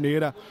 certainly modern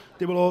era,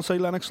 they will all say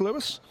Lennox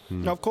Lewis.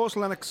 Now, of course,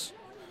 Lennox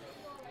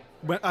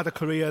had a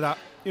career that,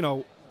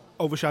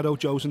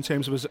 overshadowed Joe's in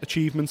terms of his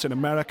achievements in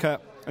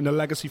America and the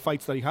legacy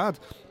fights that he had,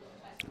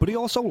 but he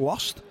also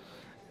lost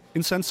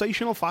in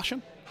sensational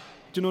fashion.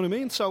 Do you know what I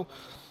mean? So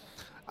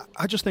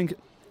I just think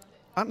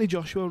Anthony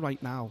Joshua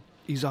right now,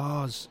 he's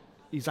ours.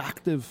 He's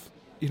active.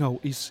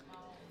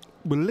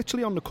 We're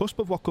literally on the cusp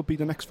of what could be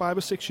the next 5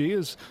 or 6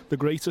 years, the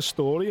greatest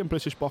story in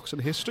British boxing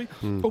history.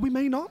 Or we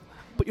may not.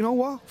 But you know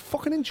what?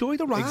 Fucking enjoy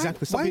the ride.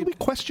 Exactly. Why are we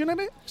questioning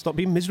it? Stop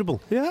being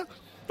miserable. Yeah.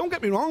 Don't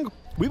get me wrong.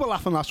 We were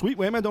laughing last week.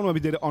 I don't know if we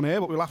did it on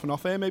air, but we were laughing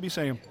off air, maybe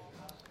saying,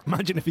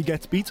 imagine if he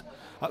gets beat.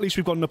 At least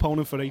we've got an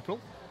opponent for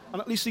April. And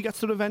at least he gets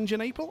the revenge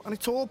in April. And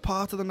it's all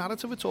part of the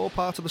narrative. It's all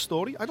part of the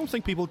story. I don't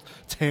think people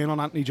turn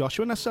on Anthony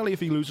Joshua necessarily if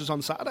he loses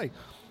on Saturday.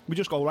 We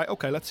just go, right,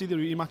 okay, let's see the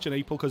rematch in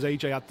April because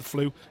AJ had the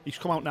flu. He's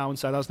come out now and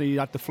said, hasn't he,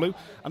 had the flu.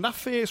 And that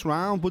first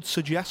round would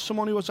suggest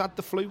someone who has had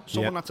the flu,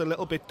 someone that's a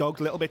little bit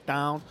dogged, a little bit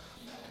down.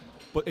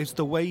 But it's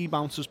the way he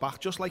bounces back,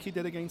 just like he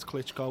did against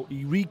Klitschko.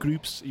 He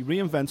regroups, he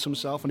reinvents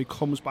himself, and he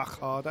comes back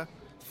harder.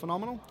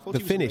 Phenomenal.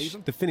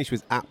 The finish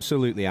was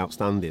absolutely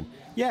outstanding.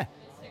 Yeah.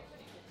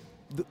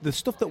 The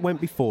stuff that went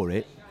before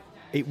it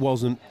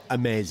wasn't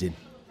amazing.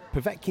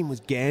 Povetkin was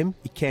game.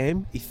 He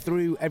came. He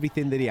threw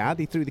everything that he had.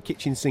 He threw the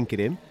kitchen sink at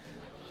him.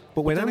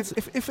 But when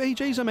if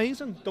AJ's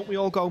amazing, don't we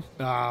all go,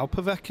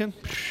 Povetkin,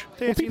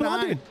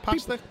 39,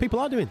 people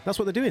are doing. That's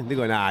what they're doing. They're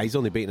going, he's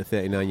only beating a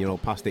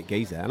 39-year-old past-it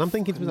geezer. And I'm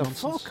thinking to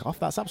myself, fuck off,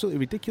 that's absolutely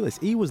ridiculous.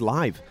 He was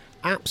live,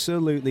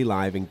 absolutely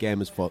live and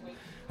game as fuck.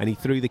 And he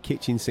threw the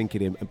kitchen sink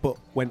at him. But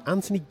when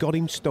Anthony got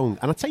him stung,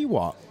 and I tell you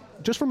what,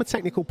 just from a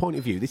technical point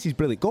of view, this is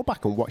brilliant. Go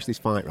back and watch this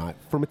fight, right?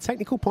 From a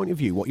technical point of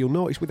view, what you'll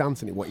notice with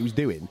Anthony, what he was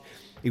doing,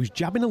 he was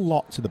jabbing a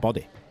lot to the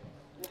body.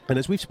 And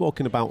as we've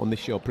spoken about on this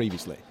show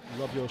previously...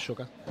 Love your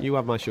sugar. You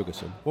have my sugar,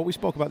 son. What we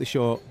spoke about this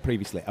show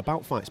previously,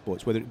 about fight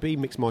sports, whether it be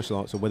mixed martial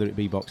arts or whether it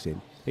be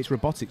boxing, it's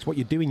robotics. What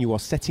you're doing, you are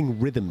setting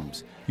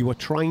rhythms. You are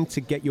trying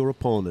to get your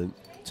opponent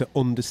to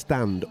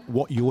understand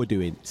what you're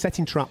doing,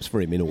 setting traps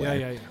for him in a way.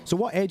 Yeah. So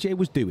what AJ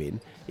was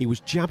doing, he was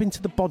jabbing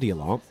to the body a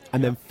lot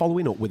and then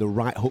following up with a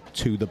right hook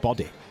to the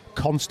body.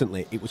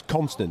 Constantly. It was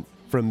constant.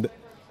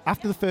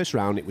 After the first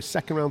round, it was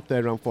second round,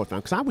 third round, fourth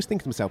round. Because I was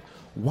thinking to myself,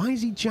 why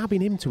is he jabbing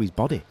him to his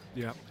body?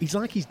 Yeah. He's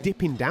like he's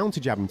dipping down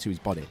to jab him to his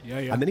body. Yeah.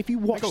 And then if you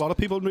watch... I think a lot of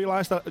people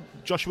realise that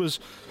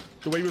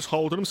the way he was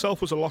holding himself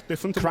was a lot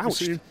different.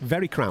 Crouched.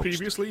 Very crouched.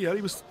 Previously,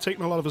 he was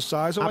taking a lot of his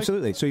size away.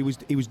 Absolutely. So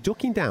he was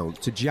ducking down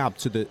to jab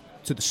to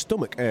to the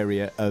stomach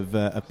area of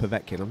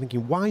Povetkin. I'm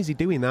thinking, why is he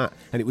doing that?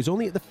 And it was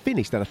only at the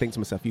finish that I think to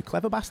myself, you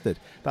clever bastard.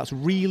 That's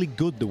really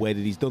good the way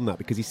that he's done that,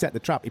 because he set the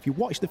trap. If you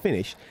watch the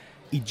finish,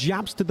 he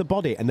jabs to the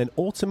body, and then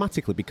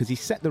automatically, because he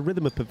set the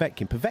rhythm of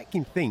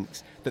Povetkin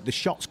thinks that the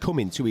shot's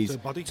coming to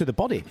the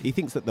body. He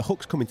thinks that the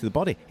hook's coming to the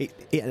body,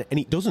 and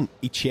it doesn't.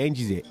 He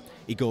changes it.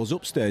 He goes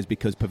upstairs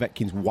because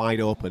Povetkin's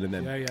wide open, and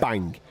then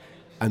bang.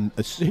 And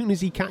as soon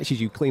as he catches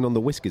you clean on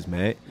the whiskers,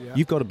 mate,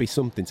 you've got to be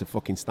something to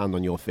fucking stand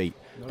on your feet.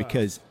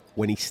 Because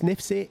when he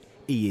sniffs it,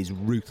 he is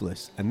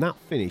ruthless. And that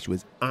finish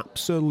was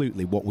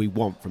absolutely what we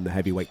want from the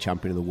heavyweight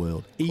champion of the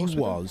world. He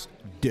was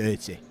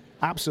dirty.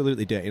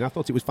 Absolutely dirty. And I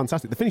thought it was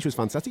fantastic. The finish was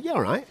fantastic. Yeah,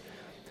 all right.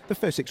 The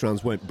first 6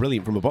 rounds weren't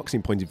brilliant from a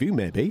boxing point of view,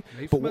 maybe.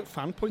 From a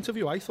fan point of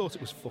view, I thought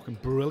it was fucking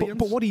brilliant.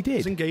 But what he did... It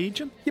was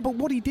engaging. Yeah, but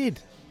what he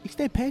did, he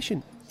stayed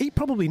patient. He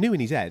probably knew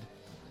in his head,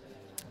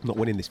 I'm not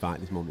winning this fight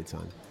at this moment in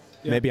time.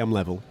 Yeah. Maybe I'm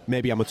level.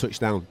 Maybe I'm a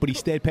touchdown. But he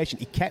stayed patient.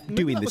 He kept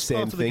doing the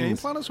same things. That was part of the game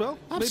plan as well.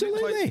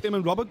 Absolutely. Like him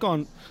and Robert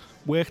gone,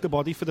 work the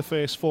body for the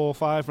first 4 or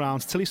 5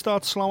 rounds till he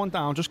starts slowing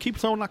down. Just keep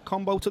throwing that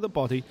combo to the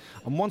body.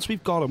 And once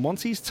we've got him,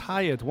 once he's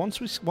tired,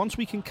 once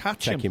we can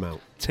catch him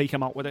out. Take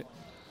him out with it.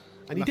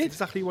 And he did.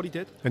 Exactly what he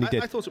did. And he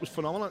did. I thought it was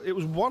phenomenal. It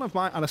was one of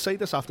my, and I say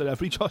this after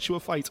every Joshua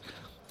fight,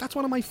 that's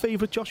one of my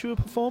favourite Joshua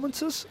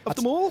performances of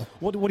them all.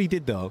 What he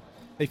did, though,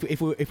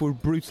 if we're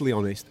brutally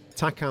honest,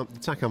 the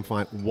Takam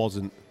fight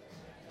wasn't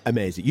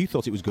amazing. You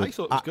thought it was good. I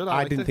thought it was good.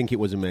 I didn't think it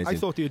was amazing. I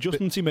thought the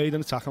adjustments he made in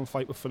the Takam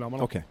fight were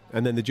phenomenal. Okay.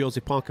 And then the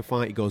Joseph Parker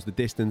fight, he goes the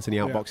distance and he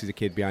outboxes a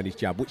kid behind his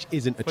jab, which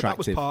isn't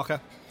attractive. But that was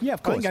Parker. Yeah,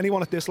 of course. I think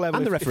anyone at this level,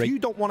 and the referee. If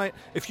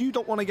you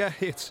don't want to get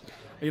hit,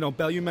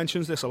 Bellew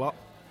mentions this a lot.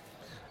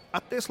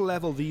 At this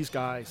level, these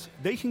guys,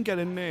 they can get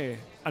in there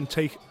and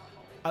take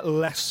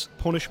less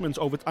punishment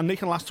and they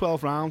can last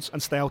 12 rounds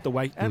and stay out the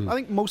way. And I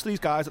think most of these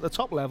guys at the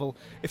top level,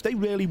 if they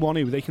really want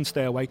to, they can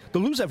stay away.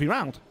 They'll lose every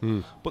round,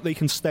 but they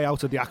can stay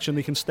out of the action.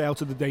 They can stay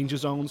out of the danger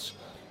zones.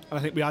 And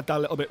I think we had that a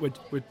little bit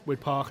with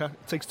Parker.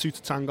 It takes 2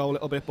 to tango a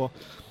little bit, but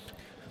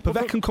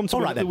Povetkin can come to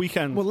win at the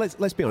weekend. Well,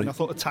 let's be honest. I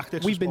thought the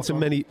tactics. We've been to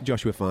many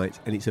Joshua fights,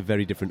 and it's a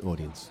very different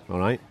audience. All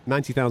right,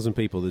 90,000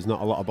 people. There's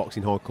not a lot of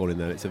boxing hardcore in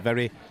there. It's a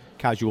very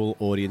casual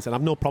audience, and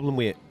I've no problem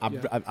with it.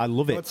 I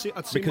love it.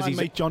 I'd seen my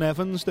mate John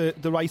Evans, the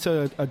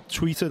writer, had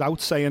tweeted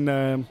out saying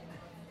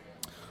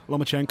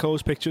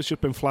Lomachenko's picture's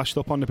just been flashed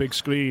up on the big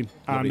screen,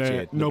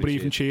 and nobody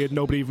even cheered,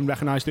 nobody even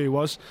recognised who he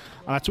was.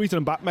 And I tweeted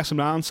him back, messing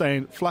around,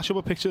 saying, flash up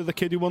a picture of the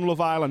kid who won Love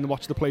Island and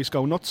watch the place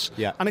go nuts.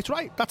 Yeah. And it's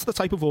right, that's the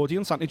type of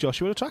audience Anthony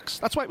Joshua attracts.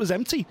 That's why it was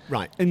empty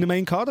in the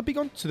main card had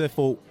begun. So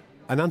therefore,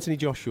 an Anthony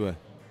Joshua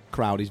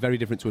crowd is very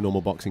different to a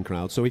normal boxing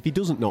crowd. So if he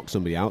doesn't knock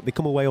somebody out, they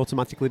come away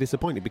automatically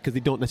disappointed because they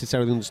don't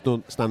necessarily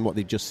understand what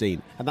they've just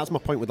seen. And that's my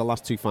point with the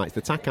last 2 fights.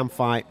 The Takam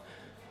fight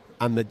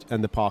and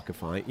the Parker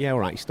fight. Yeah, all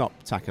right, he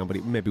stopped Takam, but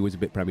it maybe was a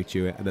bit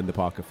premature. And then the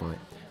Parker fight.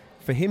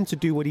 For him to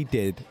do what he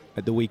did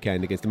at the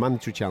weekend against a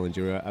mandatory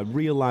challenger, a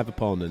real live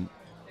opponent,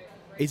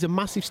 is a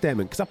massive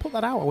statement. Because I put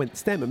that out. I went,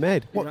 statement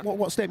made.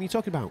 What statement are you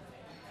talking about?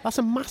 That's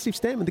a massive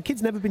statement. The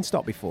kid's never been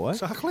stopped before.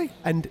 Exactly.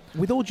 And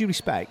with all due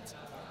respect,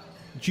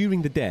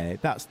 during the day,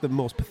 that's the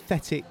most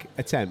pathetic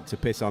attempt to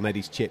piss on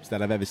Eddie's chips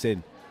that I've ever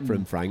seen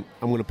from Frank.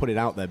 I'm going to put it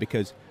out there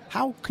because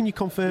how can you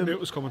confirm? I knew it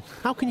was coming.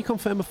 How can you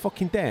confirm a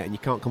fucking date and you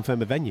can't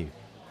confirm a venue?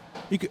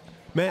 You could,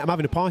 mate, I'm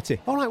having a party.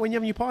 All right, when are you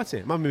having your party?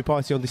 I'm having my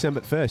party on December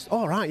 1st.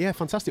 All right, yeah,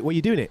 fantastic. Where are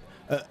you doing it?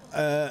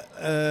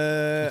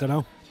 I don't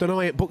know. Don't know.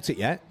 I ain't booked it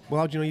yet.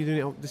 Well, how do you know you're doing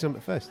it on December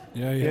 1st?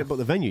 Yeah. You ain't booked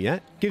the venue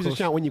yet. Give us a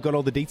shout when you've got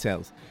all the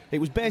details. It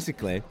was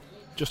basically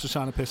just to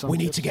trying to piss on. We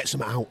need to get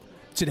something out.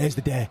 Today's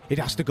the day. It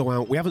has to go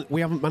out. We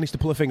haven't managed to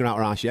pull a finger out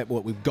our arse yet,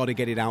 but we've got to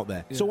get it out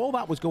there. Yeah. So all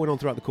that was going on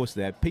throughout the course of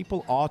the day.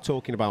 People are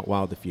talking about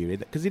Wilder Fury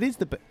because it is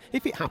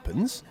if it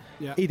happens,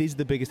 it is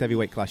the biggest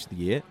heavyweight clash of the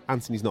year.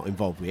 Anthony's not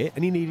involved with it,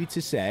 and he needed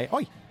to say,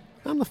 "Oi,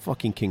 I'm the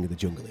fucking king of the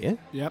jungle here."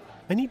 Yep.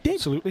 And he did.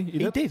 Absolutely,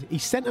 he did. He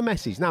sent a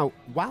message. Now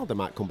Wilder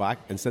might come back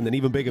and send an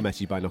even bigger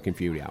message by knocking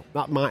Fury out.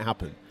 That might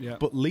happen. Yeah.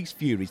 But at least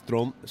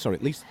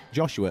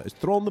Joshua has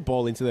thrown the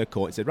ball into their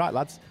court and said, "Right,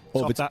 lads,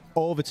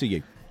 over to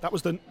you." That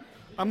was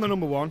I'm the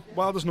number 1.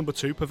 Wilder's number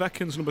 2.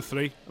 Povetkin's number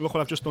 3. Look what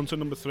I've just done to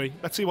number 3.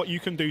 Let's see what you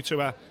can do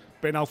to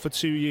been out for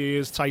 2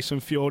 years, Tyson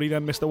Fury,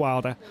 then Mr.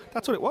 Wilder.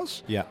 That's what it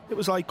was. Yeah. It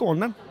was like, go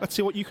on then. Let's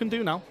see what you can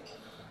do now.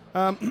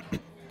 I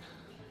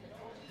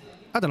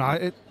don't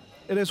know.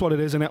 It is what it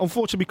is, isn't it?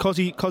 Unfortunately,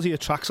 because he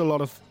attracts a lot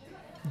of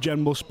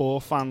general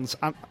sport fans.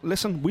 And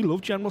listen, we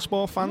love general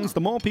sport fans. The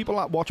more people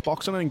that watch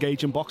boxing and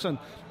engage in boxing,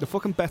 the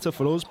fucking better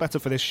for us, better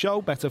for this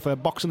show, better for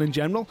boxing in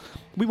general.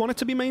 We want it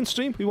to be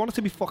mainstream. We want it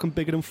to be fucking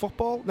bigger than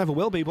football. Never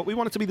will be, but we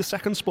want it to be the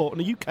second sport in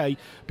the UK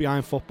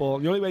behind football.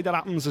 The only way that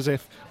happens is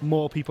if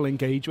more people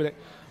engage with it.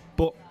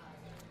 But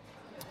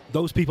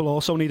those people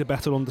also need a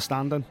better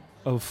understanding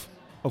of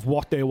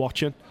what they're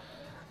watching.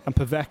 And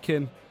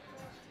Povetkin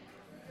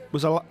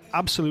was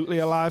absolutely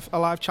a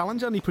live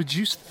challenger, and he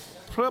produced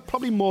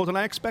probably more than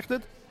I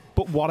expected,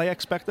 but what I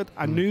expected.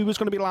 I knew he was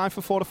going to be live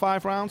for 4 to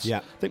 5 rounds. Yeah.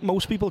 I think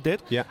most people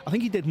did. Yeah. I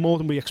think he did more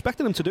than we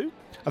expected him to do.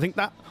 I think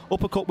that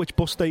uppercut which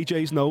bust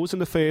AJ's nose in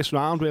the first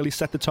round really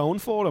set the tone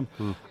for him.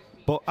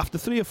 But after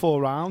 3 or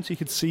 4 rounds, you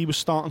could see he was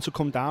starting to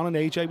come down and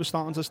AJ was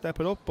starting to step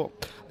it up. But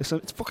listen,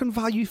 it's fucking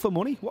value for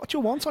money. What do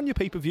you want on your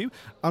pay-per-view?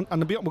 And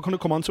we're going to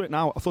come on to it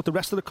now. I thought the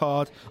rest of the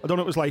card, I don't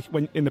know, it was like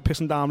when in the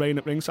pissing down rain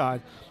at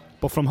ringside,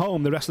 but from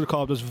home, the rest of the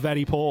card was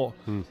very poor.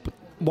 But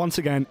once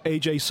again,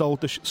 AJ stole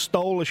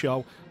the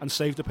show and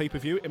saved the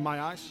pay-per-view in my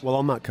eyes. Well,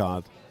 on that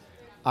card,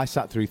 I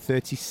sat through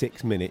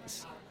 36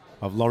 minutes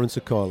of Lawrence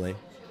Okoli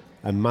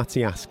and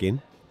Matty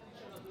Askin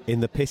in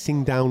the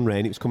pissing down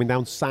rain. It was coming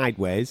down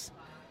sideways,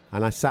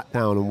 and I sat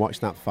down and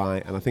watched that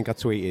fight, and I think I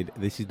tweeted,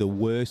 this is the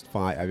worst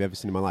fight I've ever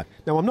seen in my life.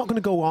 Now, I'm not going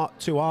to go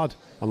too hard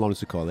on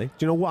Lawrence Okoli.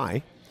 Do you know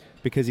why?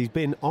 Because he's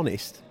been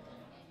honest.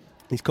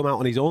 He's come out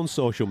on his own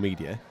social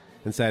media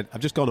and said,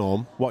 I've just gone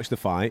home, watched the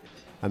fight,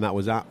 and that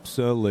was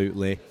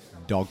absolutely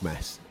dog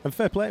mess. And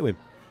fair play to him.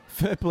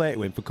 Fair play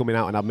to him for coming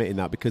out and admitting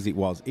that, because it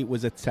was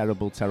a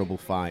terrible, terrible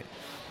fight.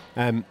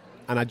 And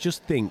I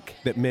just think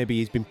that maybe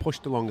he's been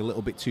pushed along a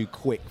little bit too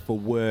quick for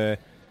where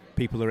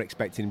people are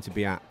expecting him to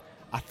be at.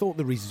 I thought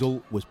the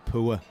result was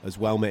poor as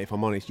well, mate, if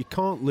I'm honest. You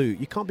can't lose.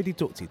 You can't be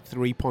deducted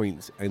 3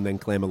 points and then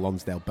claim a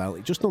Lonsdale belt.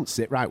 It just don't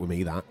sit right with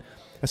me, that.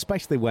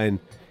 Especially when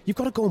you've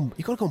got to go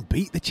and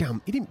beat the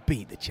champ. He didn't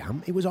beat the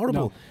champ. It was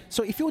horrible. No.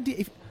 So if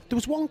there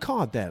was one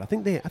card there, I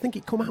think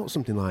it come out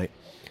something like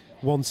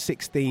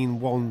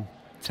 116,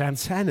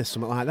 110 or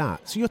something like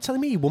that. So you're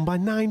telling me he won by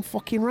 9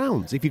 fucking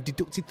rounds if you've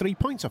deducted 3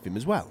 points off him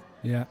as well?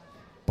 Yeah.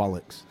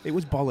 Bollocks. It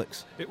was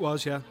bollocks. It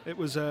was, yeah.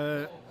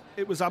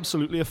 It was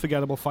absolutely a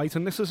forgettable fight,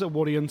 and this is a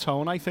worrying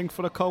tone, I think,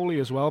 for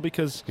Okoli as well,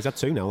 because he's had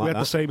 2 now. We had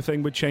the same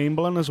thing with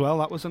Chamberlain as well.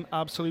 That was an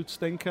absolute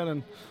stinker,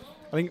 and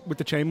I think with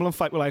the Chamberlain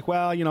fight, we're like,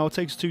 well, you know, it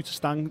takes 2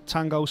 to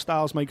tango.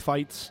 Styles make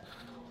fights.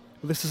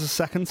 This is the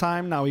second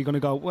time now. You're going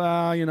to go,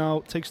 well, you know,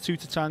 it takes 2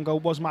 to tango.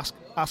 Was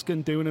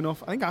Askin doing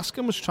enough? I think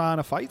Askin was trying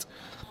to fight.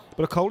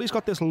 But Okoli's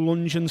got this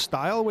lunging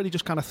style where he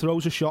just kind of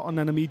throws a shot and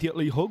then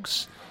immediately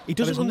hugs. He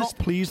doesn't not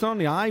pleased on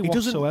the eye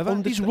whatsoever.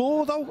 He's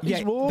raw, though. Yeah,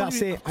 he's raw.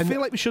 That's it. I feel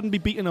like we shouldn't be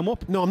beating him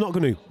up. No, I'm not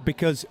going to,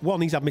 because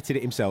 1, he's admitted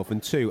it himself,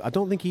 and 2, I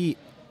don't think he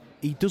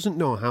doesn't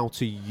know how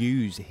to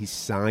use his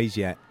size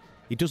yet.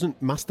 He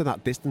doesn't master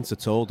that distance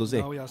at all, does he?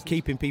 No, he hasn't.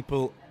 Keeping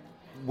people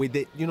with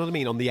it, you know what I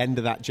mean, on the end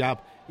of that jab.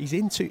 He's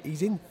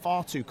in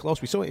far too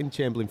close. We saw it in the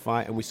Chamberlain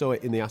fight, and we saw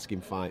it in the Askin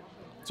fight.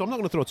 So I'm not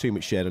going to throw too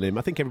much shade on him.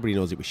 I think everybody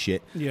knows it was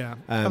shit. Yeah.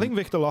 I think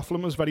Victor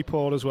Loughlin was very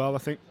poor as well. I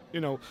think, you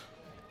know,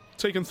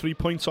 taking 3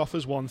 points off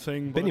is one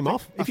thing. Bin him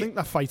off. I think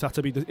that fight had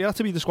to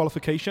be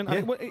disqualification. Yeah.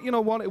 And you know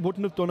what? It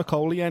wouldn't have done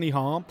Okoli any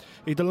harm.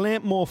 He'd have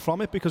learnt more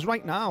from it, because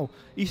right now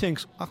he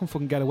thinks, I can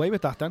fucking get away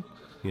with that then.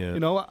 Yeah.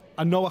 You know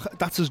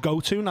that's his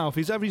go-to now. If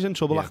he's in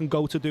trouble, I can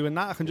go to doing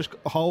that. I can just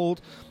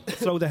hold,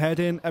 throw the head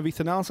in,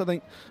 everything else. I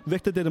think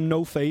Victor did him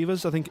no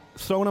favours. I think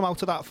throwing him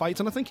out of that fight,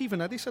 and I think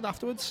even Eddie said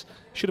afterwards,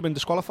 should have been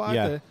disqualified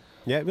there.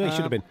 Yeah, it really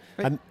should have been.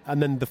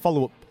 And then the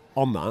follow-up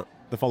on that,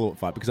 the follow-up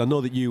fight, because I know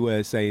that you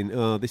were saying,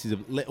 this is a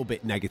little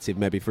bit negative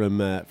maybe from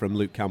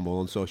Luke Campbell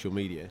on social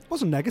media. It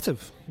wasn't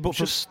negative, but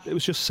it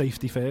was just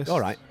safety first.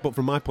 All right, but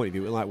from my point of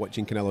view, it was like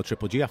watching Canelo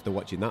Triple G after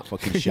watching that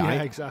fucking shite.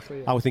 Yeah, exactly.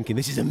 Yeah. I was thinking,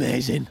 this is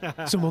amazing.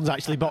 Someone's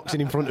actually boxing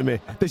in front of me.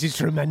 This is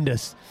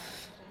tremendous.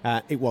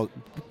 It was.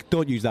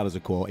 Don't use that as a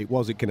quote. It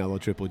wasn't Canelo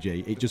Triple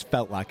G. It just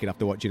felt like it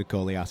after watching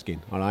Okoli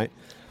Askin. All right.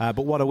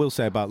 But what I will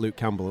say about Luke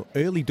Campbell,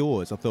 early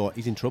doors, I thought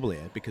he's in trouble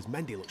here, because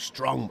Mendy looked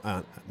strong.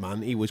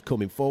 Man, he was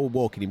coming forward,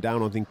 walking him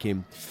down. I'm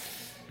thinking,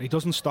 he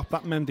doesn't stop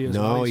that Mendy as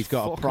well. No, he's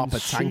got a proper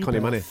tank on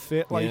him, hasn't he?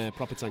 Fit, like, yeah,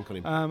 proper tank on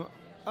him.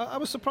 I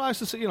was surprised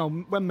to see, you know,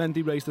 when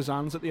Mendy raised his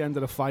hands at the end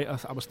of the fight,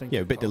 I was thinking,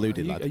 yeah, a bit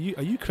deluded, lad. Are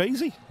you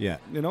crazy? Yeah.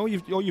 You know,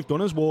 all you've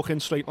done is walk in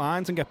straight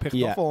lines and get picked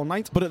off all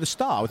night. But at the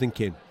start, I was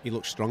thinking, he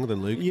looks stronger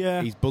than Luke.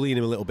 Yeah. He's bullying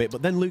him a little bit.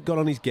 But then Luke got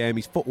on his game.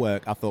 His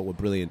footwork, I thought, were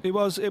brilliant. It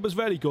was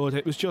very good.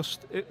 It was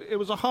just, it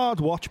was a hard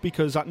watch,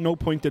 because at no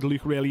point did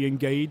Luke really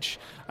engage.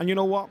 And you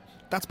know what?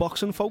 That's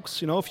boxing, folks.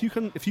 You know, if you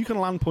can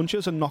land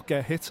punches and not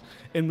get hit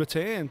in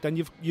return, then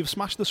you've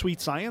smashed the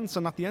sweet science.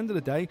 And at the end of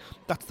the day,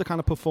 that's the kind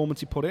of performance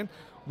he put in.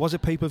 Was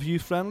it pay-per-view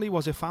friendly?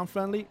 Was it fan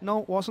friendly?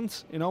 No, it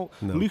wasn't. You know,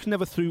 no. Luke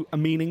never threw a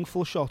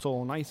meaningful shot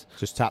all night.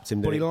 Just tapped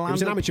him. But he landed. It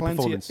was an amateur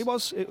performance. It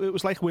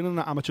was like winning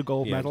an amateur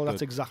gold medal.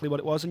 That's exactly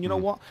what it was. And you know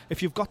what?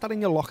 If you've got that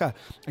in your locker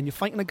and you're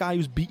fighting a guy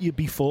who's beat you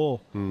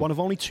before, one of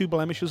only 2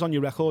 blemishes on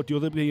your record, the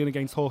other being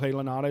against Jorge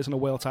Linares in a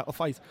world title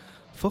fight,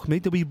 fuck me,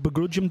 do we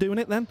begrudge him doing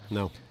it then?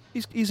 No.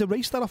 He's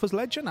erased that off his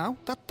ledger now.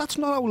 That's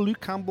not how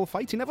Luke Campbell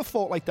fights. He never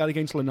fought like that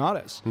against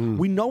Linares.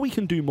 We know he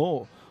can do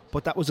more,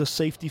 but that was a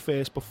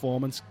safety-first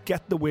performance.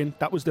 Get the win.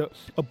 That was the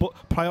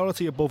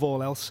priority above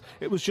all else.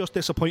 It was just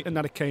disappointing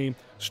that it came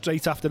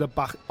straight after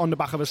on the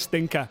back of a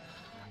stinker,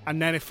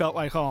 and then it felt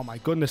like, oh my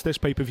goodness, this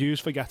pay-per-view is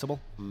forgettable.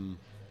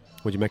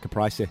 Would you make a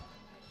pricey?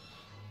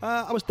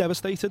 I was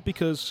devastated,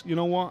 because you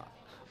know what?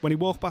 When he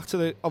walked back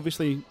to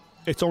obviously,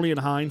 it's only in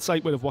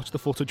hindsight when I've watched the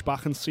footage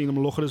back and seen him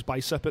look at his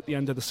bicep at the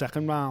end of the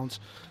second round,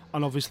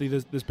 and obviously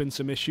there's been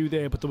some issue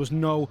there, but there was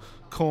no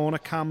corner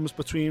cams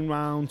between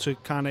rounds to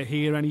kind of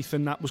hear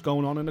anything that was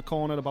going on in the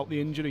corner about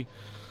the injury.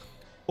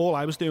 All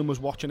I was doing was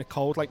watching it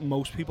cold, like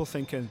most people,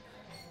 thinking,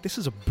 this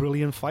is a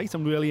brilliant fight.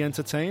 I'm really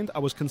entertained. I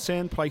was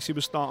concerned Pricey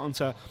was starting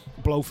to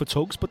blow for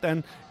tugs, but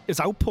then his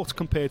output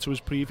compared to his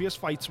previous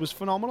fights was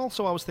phenomenal.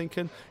 So I was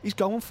thinking, he's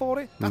going for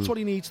it. That's what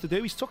he needs to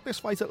do. He's took this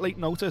fight at late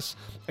notice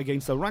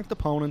against a ranked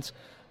opponent.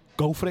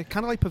 Go for it.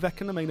 Kind of like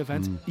Povetkin in the main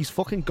event. He's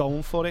fucking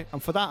going for it.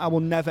 And for that, I will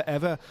never,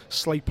 ever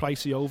slate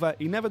Pricey over.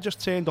 He never just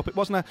turned up. It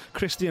wasn't a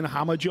Christian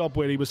Hammer job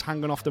where he was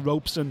hanging off the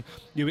ropes and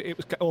it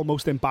was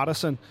almost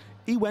embarrassing.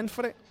 He went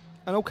for it.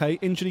 And okay,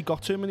 injury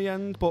got to him in the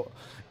end, but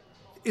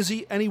is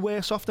he any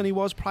worse off than he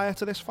was prior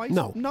to this fight?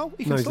 No.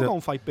 He can still go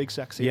and fight Big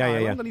Sexy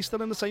Ireland, and he's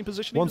still in the same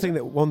position. One thing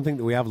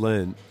that we have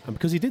learned, and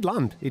because he did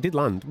land.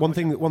 One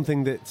thing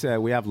that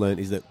we have learned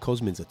is that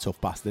Kuzmin's a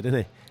tough bastard,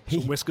 isn't he?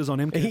 Some whiskers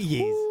on him. Kid. He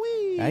is.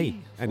 Woo-wee. Hey,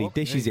 and he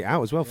dishes it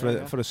out as well.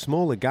 For a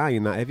smaller guy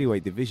in that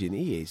heavyweight division,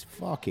 he is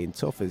fucking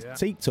tough as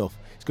teak tough.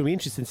 It's going to be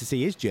interesting to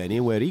see his journey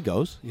and where he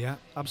goes. Yeah,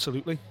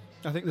 absolutely.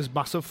 I think there's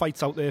massive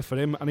fights out there for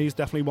him, and he's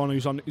definitely one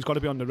he's got to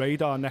be on the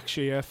radar next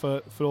year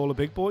for all the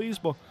big boys.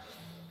 But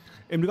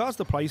in regards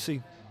to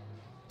Pricey,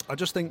 I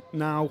just think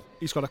now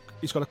he's got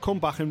to come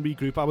back and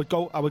regroup.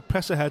 I would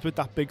press ahead with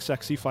that Big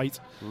Sexy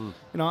fight. You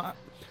know,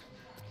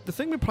 the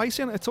thing with Pricey,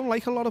 and it's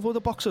unlike a lot of other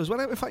boxers.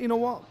 Well, in fact, you know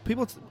what?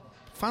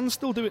 Fans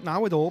still do it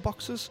now with all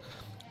boxers.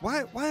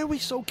 Why are we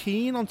so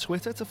keen on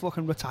Twitter to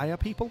fucking retire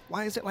people?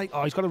 Why is it like,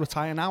 oh, he's got to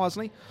retire now,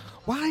 hasn't he?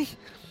 Why?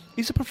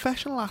 He's a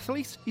professional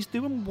athlete. He's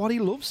doing what he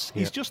loves.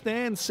 He's just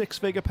earned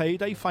six-figure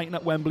payday fighting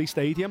at Wembley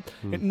Stadium.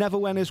 It never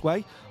went his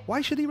way.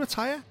 Why should he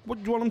retire? Do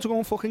you want him to go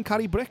and fucking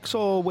carry bricks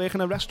or work in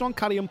a restaurant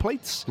carrying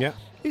plates? Yeah.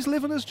 He's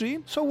living his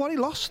dream. So what? He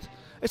lost.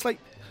 It's like,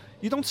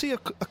 you don't see a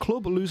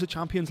club lose a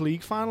Champions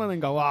League final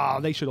and go,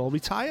 they should all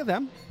retire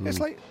them. It's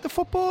like the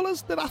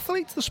footballers, the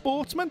athletes, the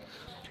sportsmen.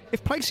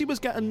 If Pricey was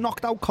getting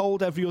knocked out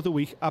cold every other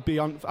week, I'd be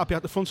at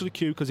the front of the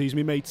queue because he's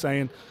my mate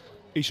saying,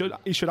 He should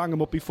hang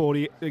him up before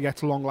he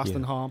gets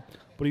long-lasting harm.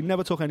 But he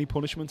never took any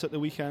punishment at the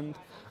weekend.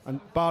 And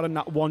barring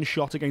that one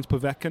shot against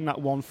Povetkin, that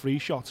one free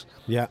shot,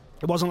 it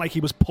wasn't like he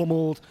was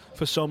pummeled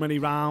for so many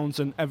rounds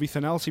and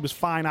everything else. He was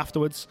fine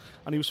afterwards,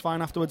 and he was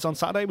fine afterwards on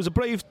Saturday. It was a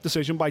brave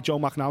decision by Joe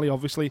McNally,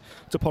 obviously,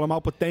 to pull him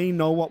out. But they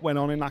know what went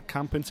on in that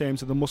camp in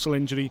terms of the muscle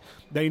injury.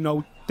 They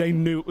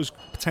knew it was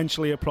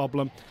potentially a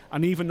problem.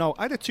 And even though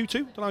I had a 2-2,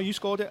 don't know how you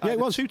scored it. Yeah, it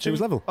was 2-2. It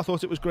was level. I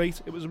thought it was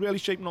great. It was really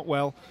shaping up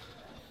well.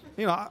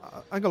 You know,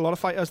 I think a lot of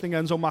fighters think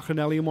Enzo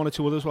Macronelli and one or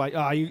two others were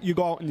like, you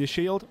go out in your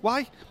shield.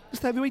 Why?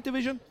 It's the heavyweight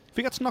division. If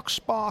he gets knocked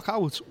spark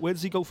out, where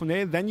does he go from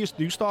there? Then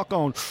you start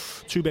going,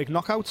 two big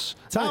knockouts.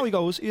 Now he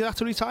goes, he had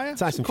to retire.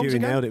 Tyson Fury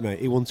nailed it, mate.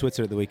 He won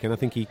Twitter at the weekend. I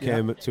think he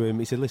came up to him.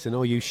 He said, listen,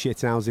 all you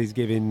shithouses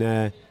giving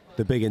the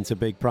big into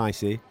big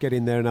Pricey, get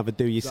in there and have a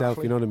do yourself,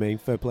 you know what I mean?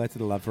 Fair play to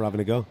the lad for having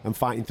a go and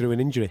fighting through an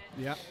injury.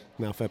 Yeah.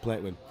 Now, fair play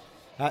to him.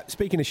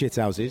 Speaking of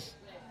shithouses,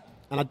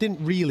 and I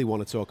didn't really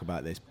want to talk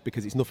about this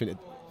because it's nothing to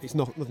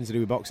do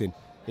with boxing.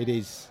 It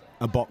is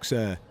a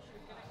boxer.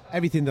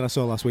 Everything that I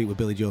saw last week with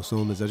Billy Joe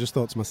Saunders, I just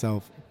thought to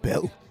myself,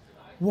 Bill,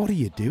 what are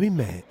you doing,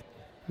 mate?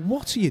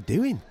 What are you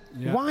doing?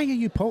 Yeah. Why are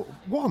you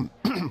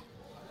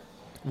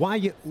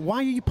why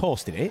are you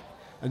posting it?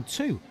 And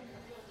two,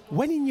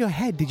 when in your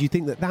head did you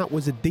think that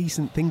was a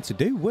decent thing to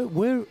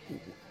do?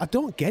 I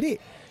don't get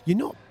it.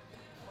 You're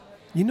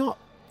not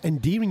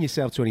endearing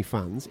yourself to any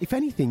fans. If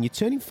anything, you're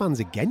turning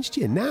fans against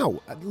you now.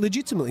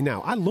 Legitimately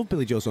now. I love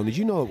Billy Joe Saunders.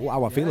 You know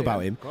how I feel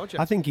about him.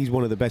 I think he's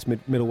one of the best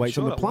middleweights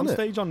on the planet. At one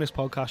stage on this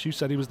podcast, you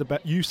said he was the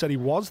best. You said he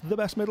was the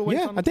best middleweight.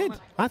 Yeah, on the I did.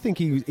 planet. I think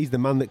he's the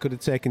man that could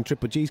have taken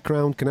Triple G's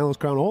crown, Canelo's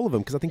crown, all of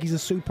them, because I think he's a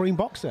supreme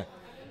boxer.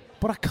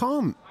 But I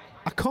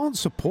can't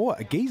support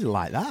a geezer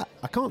like that.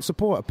 I can't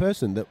support a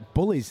person that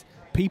bullies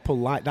people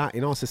like that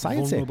in our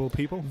society. Vulnerable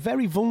people.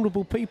 Very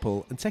vulnerable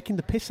people, and taking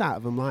the piss out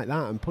of them like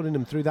that and putting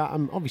them through that.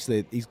 And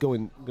obviously, he's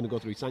going to go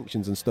through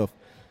sanctions and stuff.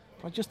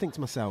 But I just think to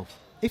myself,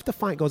 if the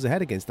fight goes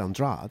ahead against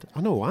Andrade,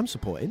 I know who I'm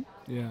supporting.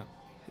 Yeah.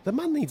 The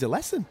man needs a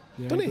lesson,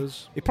 doesn't he?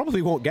 Does. He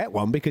probably won't get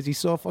one because he's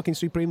so fucking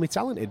supremely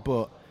talented,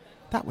 but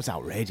that was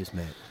outrageous,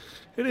 mate.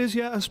 It is,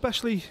 yeah,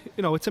 especially,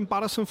 it's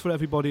embarrassing for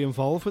everybody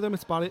involved with him.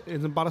 It's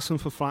embarrassing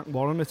for Frank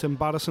Warren. It's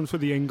embarrassing for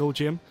the Ingle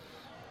gym.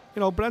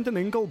 Brendan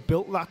Ingle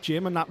built that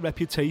gym and that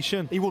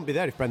reputation. He wouldn't be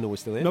there if Brendan was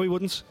still here. No, he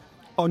wouldn't.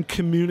 On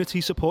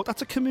community support.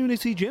 That's a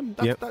community gym.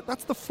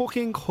 That's the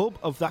fucking hub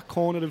of that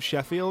corner of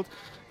Sheffield.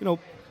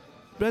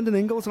 Brendan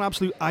Ingle's an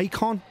absolute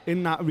icon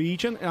in that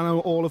region and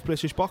all of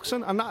British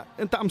boxing. And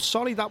I'm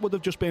sorry, that would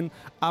have just been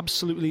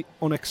absolutely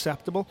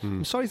unacceptable.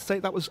 I'm sorry to say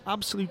that was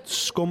absolute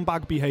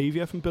scumbag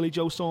behaviour from Billy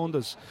Joe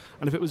Saunders.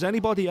 And if it was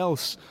anybody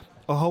else,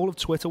 a whole of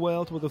Twitter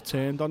world would have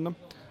turned on them.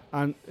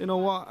 And you know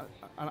what?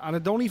 And I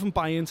don't even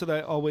buy into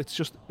that. Oh, it's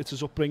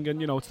his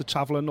upbringing. It's the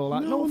travelling and all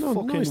that. No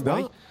fucking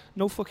way.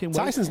 No fucking way.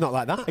 Tyson's not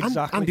like that.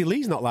 Exactly. Andy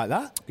Lee's not like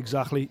that.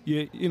 Exactly.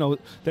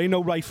 They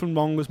know right from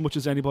wrong as much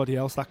as anybody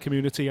else. That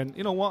community, and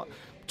you know what?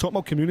 Talking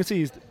about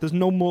communities, there's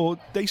no more.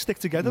 They stick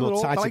together. They're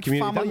all like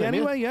family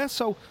anyway. Yeah.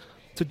 So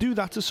to do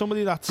that to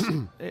somebody that's.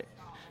 It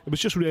was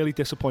just really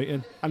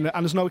disappointing, and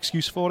there's no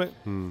excuse for it.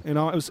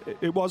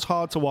 It was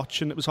hard to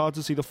watch, and it was hard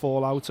to see the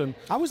fallout. And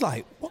I was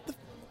like,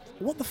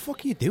 what the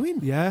fuck are you doing?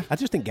 Yeah. I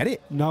just didn't get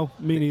it. No,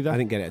 me neither. I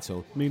didn't get it at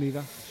all. Me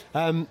neither.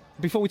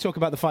 Before we talk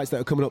about the fights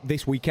that are coming up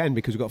this weekend,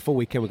 because we've got a full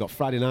weekend, we've got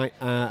Friday night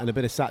and a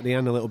bit of Saturday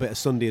and a little bit of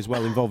Sunday as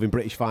well involving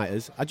British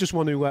fighters, I just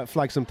want to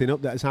flag something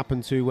up that has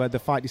happened to the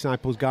Fight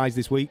Disciples guys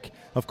this week.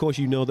 Of course,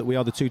 you know that we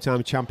are the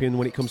 2-time champion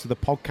when it comes to the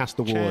Podcast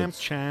Awards.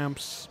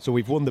 Champs. So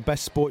we've won the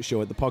Best Sports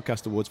Show at the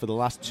Podcast Awards for the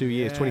last 2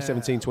 years,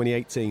 2017,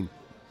 2018.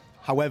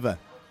 However,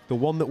 the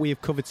one that we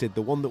have coveted,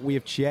 the one that we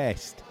have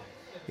chased,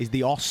 is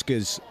the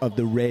Oscars of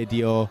the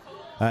radio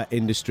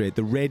industry.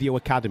 The Radio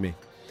Academy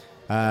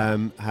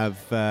have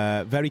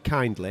very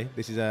kindly,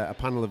 this is a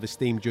panel of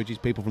esteemed judges,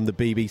 people from the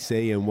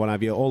BBC and what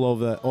have you, all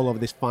over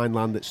this fine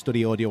land that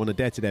study audio on a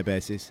day-to-day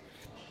basis.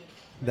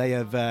 They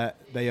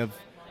have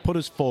put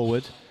us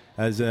forward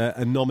as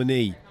a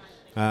nominee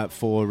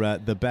for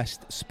the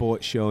best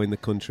sports show in the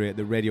country at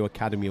the Radio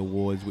Academy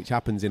Awards, which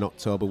happens in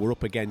October. We're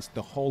up against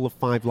the whole of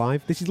Five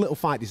Live. This is Little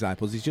Fight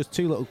Disciples. It's just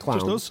two little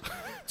clowns. Just us.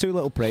 Two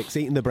little pricks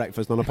eating the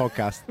breakfast on a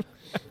podcast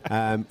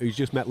who's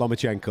just met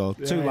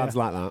Lomachenko. Two lads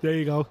like that. There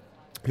you go.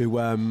 Who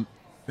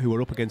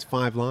are up against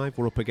Five Live.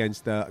 We're up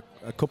against a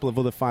couple of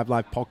other Five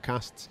Live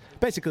podcasts.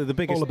 Basically, the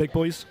biggest... All the big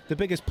boys. The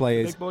biggest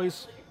players Big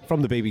boys.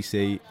 from the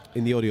BBC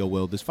in the audio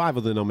world. There's 5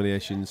 other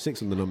nominations,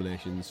 6 other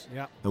nominations,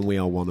 and we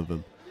are one of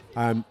them.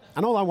 And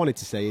all I wanted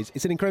to say is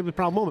it's an incredibly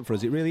proud moment for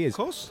us. It really is. Of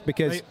course.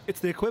 Because it's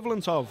the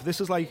equivalent of,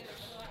 this is like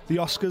the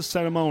Oscars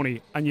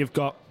ceremony, and you've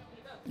got,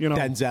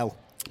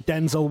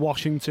 Denzel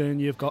Washington,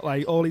 you've got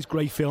like all these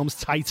great films,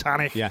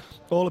 Titanic,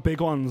 all the big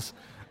ones.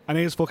 And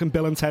here's fucking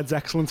Bill and Ted's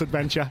Excellent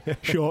Adventure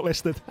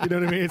shortlisted. You know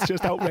what I mean? It's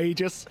just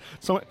outrageous.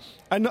 So,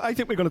 and I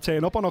think we're going to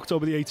turn up on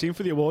October the 18th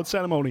for the awards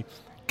ceremony.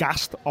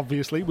 Gassed,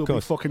 obviously. We'll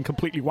be fucking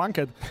completely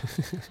wankered.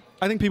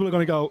 I think people are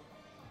going to go,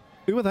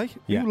 who are they?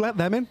 Yeah. Who let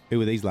them in? Who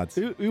are these lads?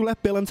 Who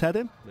let Bill and Ted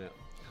in? Yeah.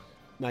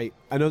 Mate,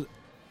 I know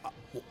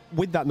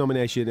with that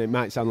nomination, it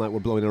might sound like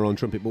we're blowing our own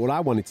trumpet, but what I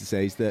wanted to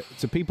say is that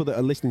to people that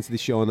are listening to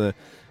this show on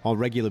a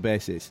regular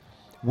basis,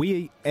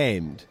 we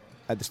aimed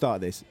at the start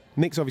of this.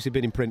 Nick's obviously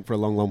been in print for a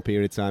long, long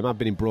period of time. I've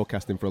been in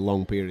broadcasting for a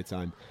long period of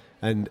time.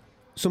 And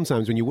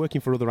sometimes when you're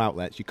working for other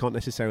outlets, you can't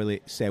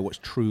necessarily say what's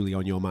truly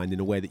on your mind in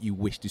a way that you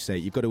wish to say it.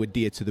 You've got to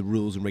adhere to the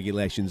rules and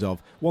regulations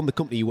of, one, the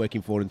company you're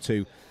working for, and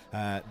two,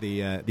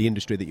 the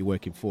industry that you're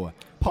working for.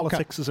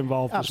 Politics is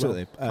involved.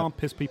 Absolutely. As well. Can't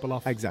piss people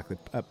off. Exactly.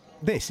 But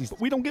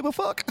we don't give a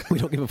fuck. We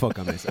don't give a fuck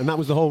on this. And that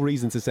was the whole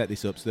reason to set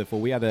this up. So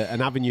therefore, we had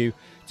an avenue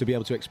to be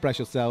able to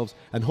express ourselves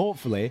and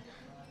hopefully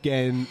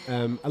gain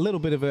a little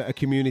bit of a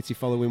community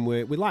following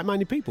with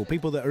like-minded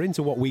people that are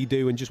into what we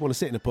do and just want to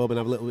sit in a pub and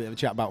have a little bit of a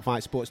chat about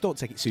fight sports. Don't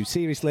take it too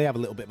seriously. Have a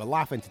little bit of a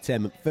laugh,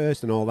 entertainment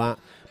first and all that.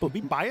 But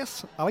be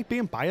biased. I like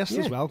being biased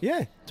as well.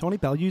 Yeah. Tony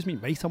Bellews me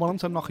mate. I want him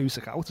to knock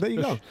Usyk out. There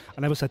you go.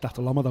 I never said that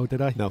to Loma though,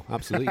 did I? No,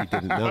 absolutely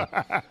didn't. No.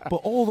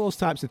 But all those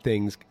types of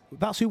things,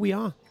 that's who we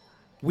are.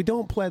 We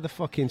don't play the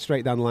fucking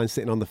straight down the line,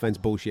 sitting on the fence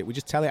bullshit. We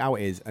just tell it how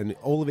it is, and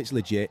all of it's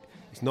legit.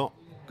 It's not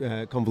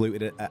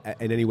convoluted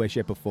in any way,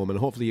 shape or form, and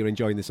hopefully you're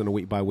enjoying this on a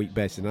week-by-week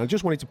basis. And I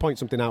just wanted to point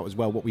something out as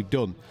well, what we've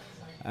done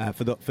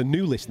for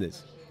new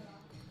listeners.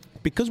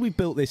 Because we've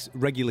built this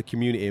regular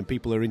community and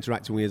people are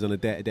interacting with us on a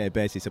day-to-day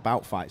basis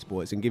about fight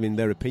sports and giving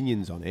their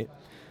opinions on it,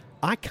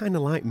 I kind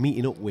of like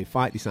meeting up with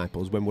Fight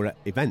Disciples when we're at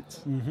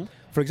events. Mm-hmm.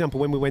 For example,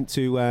 when we went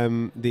to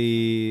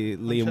the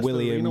Liam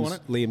Williams,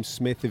 Liam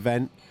Smith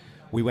event,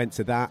 we went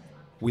to that.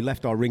 We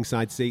left our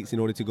ringside seats in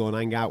order to go and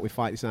hang out with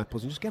Fight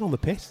Disciples and just get on the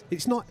piss.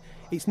 It's not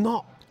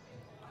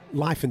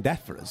life and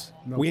death for us.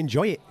 No. We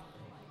enjoy it,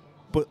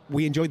 but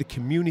we enjoy the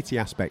community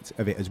aspect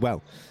of it as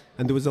well.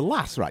 And there was a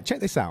lass, right, check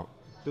this out.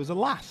 There was a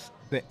lass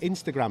that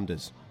Instagrammed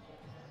us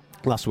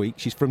last week.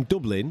 She's from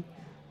Dublin.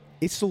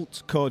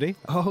 Iseult Cody.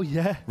 Oh,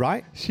 yeah.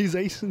 Right? She's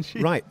ace, isn't she?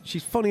 Right.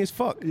 She's funny as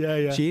fuck. Yeah,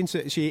 yeah. She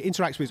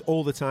interacts with us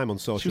all the time on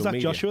social media. She was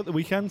at Joshua at the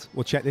weekend.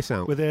 Well, check this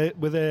out.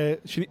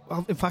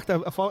 In fact, I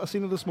thought I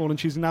seen her this morning.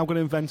 She's now going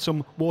to invent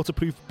some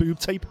waterproof boob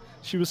tape,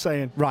 she was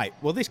saying. Right.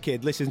 Well, this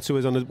kid listens to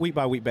us on a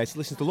week-by-week basis,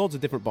 listens to loads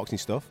of different boxing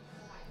stuff.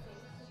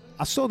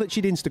 I saw that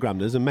she'd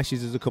Instagrammed us and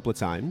messaged us a couple of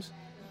times,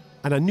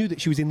 and I knew that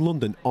she was in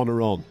London on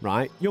her own,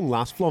 right? Young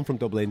lass, flown from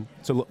Dublin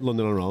to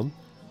London on her own.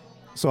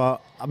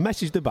 So I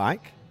messaged her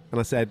back, and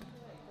I said,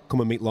 come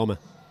and meet Loma.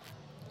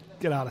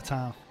 Get out of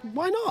town.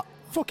 Why not?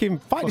 Fucking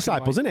Fight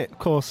Disciples, right. innit? Of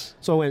course.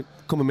 So I went,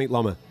 come and meet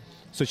Loma.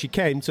 So she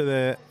came to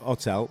the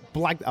hotel.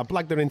 I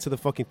blagged her into the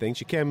fucking thing.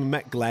 She came and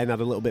met Glenn,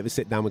 had a little bit of a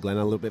sit down with Glenn,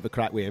 had a little bit of a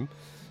crack with him.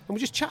 And we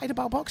just chatted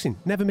about boxing.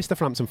 Never missed a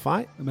Frampton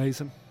fight.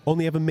 Amazing.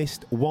 Only ever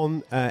missed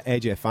one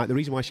AJ fight. The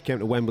reason why she came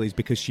to Wembley is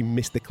because she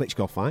missed the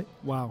Klitschko fight.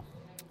 Wow.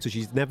 So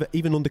she's never,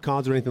 even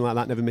undercards or anything like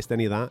that, never missed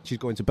any of that. She's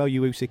going to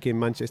Bellew Usyk in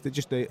Manchester.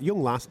 Just a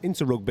young lass,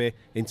 into rugby,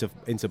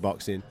 into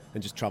boxing,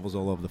 and just travels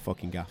all over the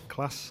fucking gaff.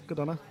 Class. Good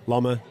on her.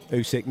 Loma,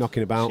 Usyk,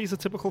 knocking about. She's a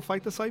typical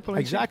Fight Disciple,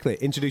 exactly.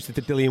 Introduced her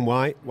to Dillian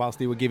White whilst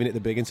they were giving it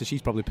the big one, so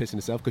she's probably pissing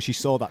herself because she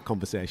saw that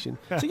conversation.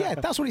 So yeah,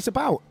 that's what it's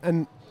about.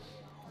 And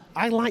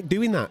I like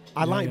doing that.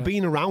 I like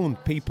being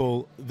around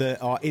people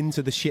that are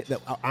into the shit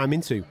that I'm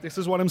into. This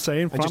is what I'm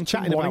saying. And just Frampton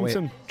chatting about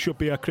Warrington should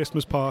be a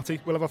Christmas party.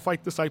 We'll have a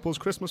Fight Disciples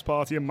Christmas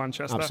party in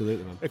Manchester.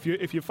 Absolutely, man.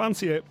 If you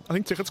fancy it, I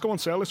think tickets go on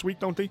sale this week,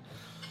 don't they?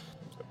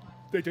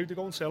 They do. They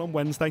go on sale on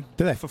Wednesday.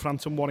 Do they? For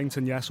Frampton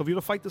Warrington, yeah. So if you're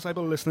a Fight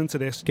Disciple listening to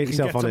this, Get you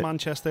yourself can get on to it.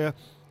 Manchester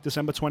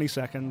December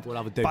 22nd. We'll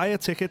have a do. Buy a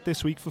ticket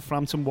this week for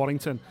Frampton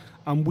Warrington,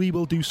 and we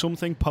will do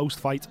something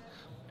post-fight.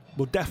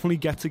 We'll definitely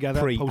get together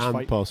Pre post-fight.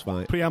 and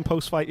post-fight. Pre and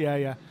post-fight,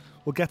 yeah.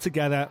 We'll get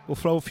together, we'll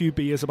throw a few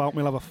beers about, and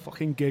we'll have a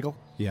fucking giggle.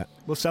 Yeah.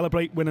 We'll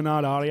celebrate winning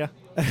our area.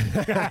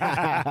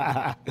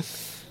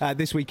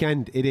 This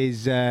weekend, it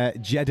is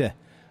Jeddah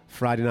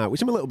Friday night,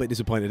 which I'm a little bit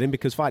disappointed in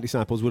because Fight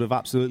Disciples would have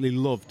absolutely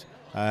loved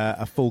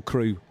a full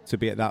crew to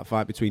be at that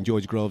fight between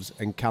George Groves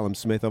and Callum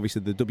Smith.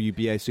 Obviously, the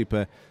WBA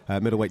Super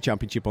Middleweight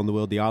Championship on the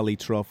world, the Ali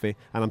Trophy.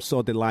 And I'm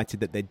so delighted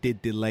that they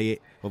did delay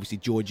it. Obviously,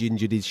 George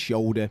injured his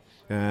shoulder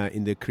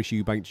in the Chris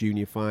Eubank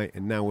Jr. fight,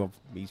 and now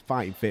he's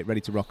fighting fit, ready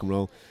to rock and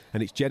roll.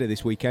 And it's Jeddah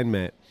this weekend,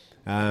 mate.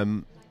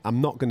 I'm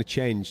not going to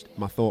change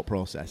my thought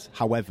process.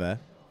 However,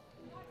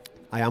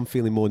 I am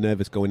feeling more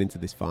nervous going into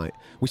this fight.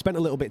 We spent a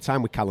little bit of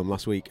time with Callum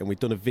last week, and we've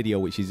done a video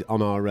which is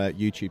on our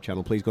YouTube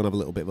channel. Please go and have a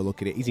little bit of a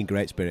look at it. He's in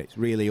great spirits,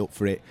 really up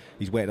for it.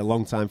 He's waited a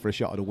long time for a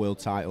shot at a world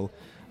title,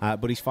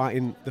 but he's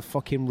fighting the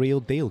fucking real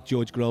deal.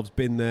 George Groves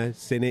been there,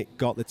 seen it,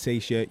 got the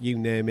T-shirt, you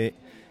name it.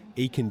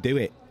 He can do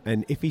it.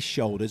 And if his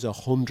shoulder's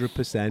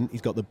 100%,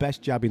 he's got the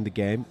best jab in the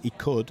game. He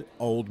could,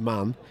 old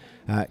man,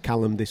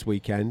 Callum this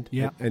weekend,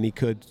 and he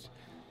could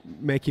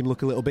make him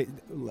look a little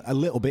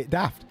bit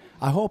daft.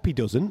 I hope he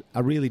doesn't.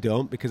 I really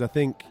don't, because I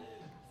think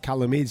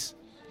Callum is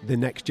the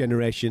next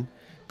generation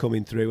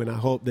coming through, and I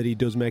hope that he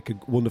does make a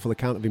wonderful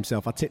account of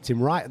himself. I tipped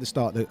him right at the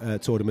start of the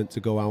tournament to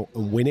go out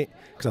and win it,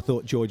 because I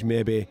thought George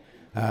maybe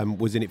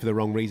was in it for the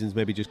wrong reasons,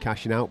 maybe just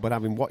cashing out. But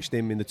having watched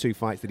him in the two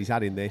fights that he's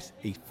had in this,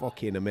 he's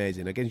fucking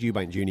amazing. Against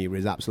Eubank Jr.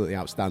 is absolutely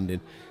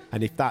outstanding.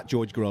 And if that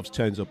George Groves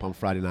turns up on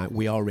Friday night,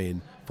 we are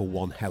in for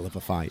one hell of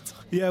a fight.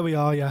 Yeah, we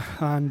are, yeah.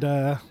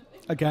 And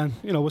again,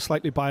 you know, we're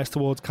slightly biased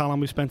towards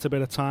Callum. We spent a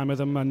bit of time with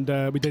him,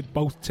 and we did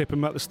both tip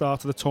him at the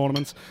start of the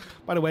tournament.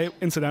 By the way,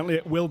 incidentally,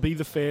 it will be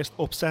the first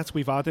upset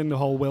we've had in the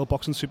whole World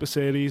Boxing Super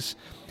Series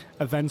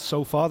events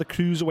so far. The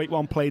Cruiserweight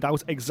one played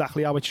out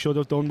exactly how it should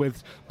have done,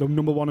 with the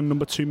number 1 and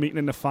number 2 meeting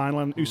in the final,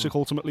 and Usyk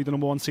ultimately the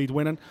number 1 seed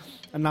winning.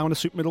 And now in the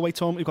super middleweight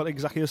tournament, we've got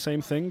exactly the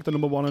same thing. The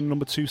number 1 and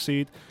number 2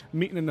 seed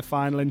meeting in the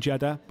final in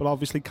Jeddah. But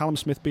obviously Callum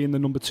Smith being the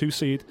number 2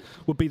 seed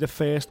would be the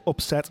first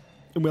upset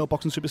in World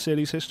Boxing Super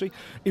Series history.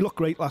 He looked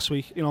great last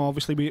week. You know,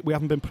 obviously we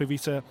haven't been privy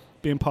to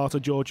being part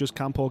of George's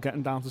camp or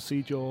getting down to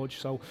see George,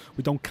 so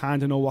we don't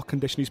kind of know what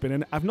condition he's been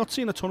in. I've not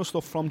seen a ton of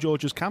stuff from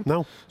George's camp.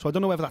 No. So I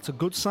don't know whether that's a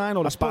good sign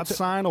or a bad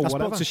sign or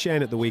whatever. I spoke to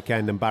Shane at the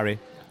weekend and Barry,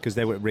 because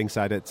they were at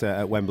ringside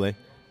at Wembley.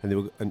 And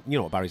you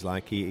know what Barry's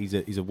like. He's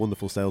a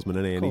wonderful salesman,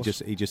 isn't he? And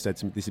he just said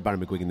to me, "This is Barry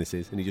McGuigan. This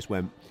is," and he just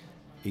went,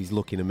 "He's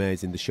looking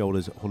amazing. The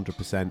shoulder's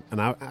 100%." And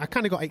I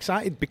kind of got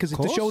excited, because if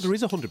the shoulder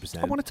is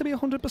 100%, I want it to be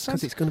 100%.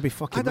 Because it's going to be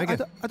fucking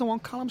mega. I don't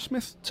want Callum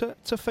Smith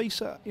to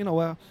face a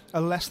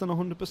less than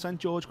 100%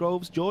 George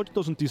Groves. George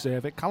doesn't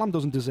deserve it. Callum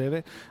doesn't deserve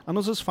it. And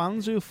us as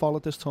fans who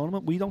followed this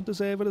tournament, we don't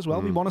deserve it as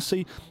well. We want to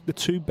see the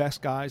two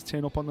best guys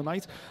turn up on the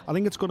night. I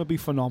think it's going to be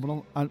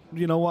phenomenal. And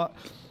you know what?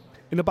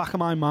 In the back of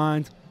my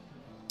mind,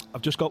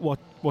 I've just got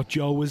what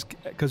Joe was,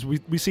 because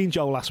we seen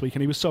Joe last week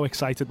and he was so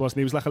excited, wasn't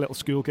he? He was like a little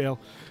schoolgirl,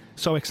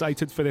 so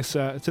excited for this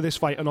to this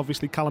fight, and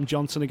obviously Callum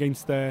Johnson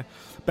against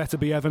Better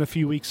Be Ev in a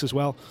few weeks as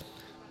well.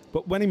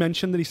 But when he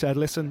mentioned that, he said,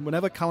 listen,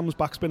 whenever Callum's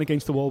back's been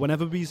against the wall,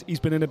 whenever he's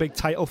been in a big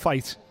title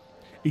fight,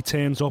 he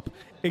turns up.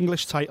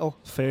 English title,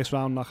 first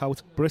round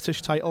knockout.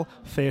 British title,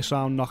 first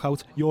round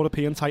knockout.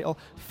 European title,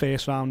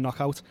 first round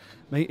knockout.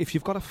 Mate, if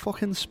you've got a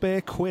fucking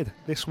spare quid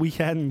this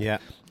weekend,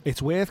 it's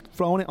worth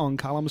throwing it on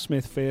Callum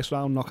Smith first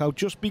round knockout,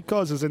 just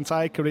because his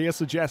entire career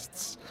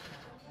suggests,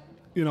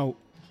 you know,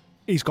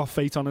 he's got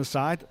fate on his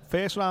side.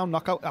 First round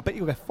knockout, I bet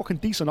you'll get fucking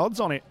decent odds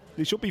on it.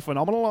 They should be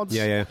phenomenal odds.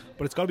 Yeah.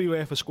 But it's got to be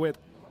worth a squid.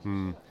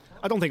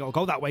 I don't think it'll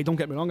go that way, don't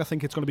get me wrong. I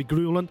think it's going to be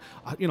grueling.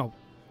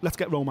 Let's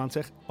get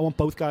romantic. I want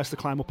both guys to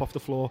climb up off the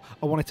floor.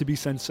 I want it to be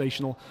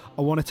sensational.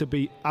 I want it to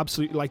be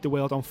absolutely like the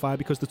world on fire,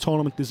 because the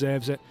tournament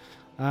deserves it.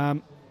 But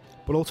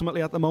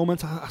ultimately, at the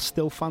moment, I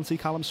still fancy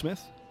Callum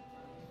Smith.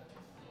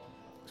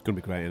 It's going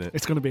to be great, isn't it?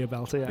 It's going to be a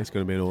belter, yeah. It's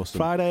going to be an awesome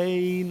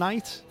Friday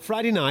night.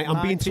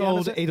 I'm being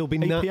told it'll be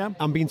 8 p.m.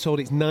 I'm being told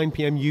it's 9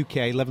 p.m. UK,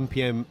 11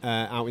 p.m.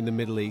 Out in the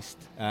Middle East.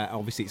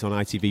 Obviously, it's on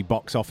ITV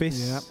Box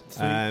Office.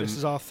 Yeah. This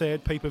is our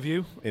third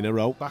pay-per-view in a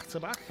row, back to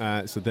back.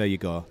 So there you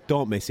go.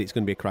 Don't miss it. It's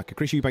going to be a cracker.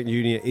 Chris Eubank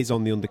Jr. is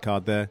on the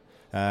undercard there.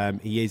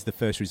 He is the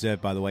first reserve,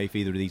 by the way, if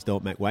either of these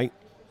don't make weight,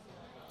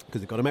 because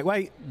they've got to make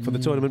weight for the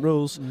tournament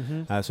rules.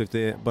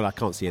 But I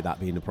can't see that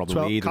being a problem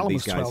with either Callum of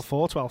these guys.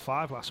 Callum was 12-4,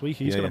 12-5 last week.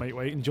 He's going to make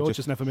weight, and George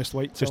has never missed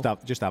weight.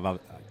 Got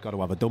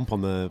to have a dump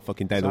on the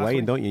fucking day of the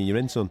weigh-in, don't you? You're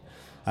in, son.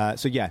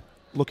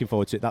 Looking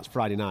forward to it. That's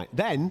Friday night.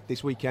 Then,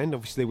 this weekend,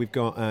 obviously, we've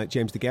got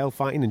James DeGale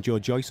fighting and Joe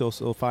Joyce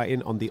also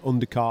fighting on the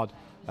undercard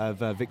of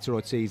Victor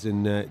Ortiz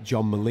and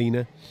John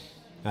Molina.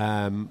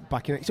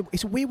 back in.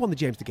 It's a weird one, the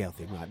James DeGale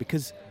thing, right?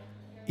 Because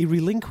he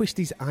relinquished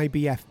his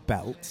IBF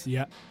belt,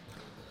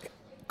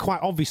 quite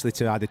obviously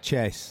to either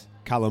chase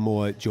Callum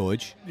or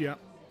George,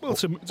 Well,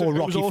 or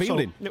Rocky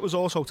Fielding. It was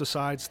also to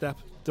sidestep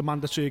the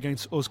mandatory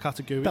against Uz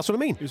Katagui. That's what I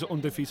mean. He's an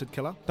undefeated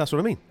killer. That's what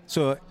I mean.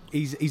 So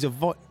he's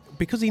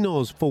because he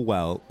knows full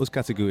well Uz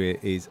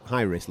Katagui is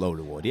high risk, low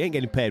reward. He ain't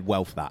getting paid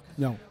well for that.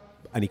 No.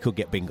 And he could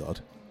get bingoed.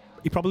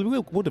 He probably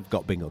would have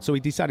got bingoed. So he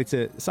decided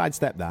to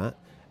sidestep that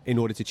in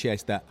order to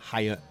chase that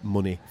higher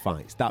money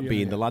fights. That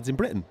being the lads in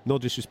Britain. No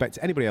disrespect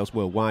to anybody else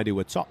worldwide who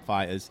were top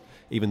fighters,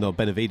 even though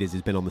Benavidez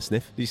has been on the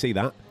sniff. Did you see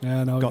that?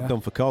 Yeah, no. Got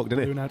done for coke,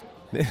 didn't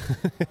he?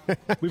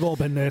 We've all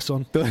been there,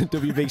 son.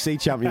 WBC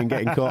champion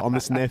getting caught on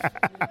the sniff.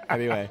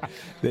 Anyway.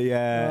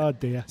 Oh,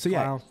 dear. So,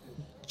 yeah. Wow.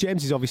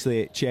 James is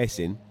obviously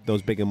chasing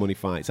those bigger money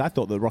fights. I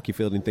thought the Rocky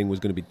Fielding thing was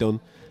going to be done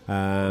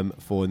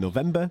for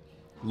November.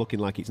 Looking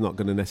like it's not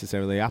going to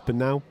necessarily happen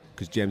now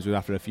because James was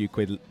after a few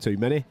quid too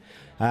many.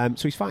 So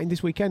he's fighting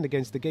this weekend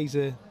against the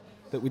geezer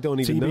that we don't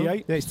even know.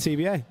 TBA? Yeah, it's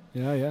TBA.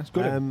 Yeah, it's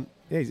good.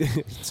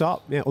 He's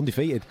top,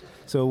 undefeated.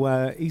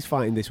 So he's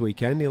fighting this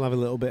weekend. He'll have a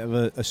little bit of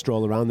a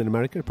stroll around in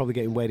America. Probably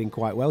getting weighed in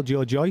quite well.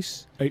 Joe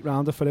Joyce.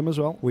 8-rounder for him as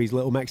well. With his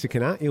little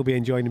Mexican hat. He'll be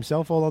enjoying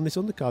himself all on this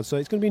undercard. So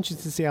it's going to be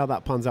interesting to see how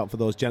that pans out for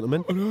those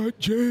gentlemen. All right,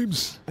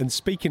 James. And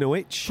speaking of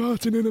which...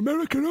 Fighting in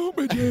America, aren't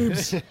we,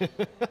 James?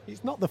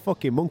 He's not the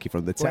fucking monkey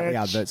from the telly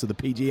adverts or the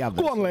PG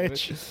adverts. Go on,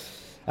 Lich.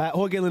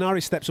 Jorge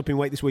Linares steps up in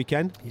weight this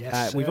weekend.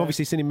 Yes, we've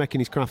obviously seen him making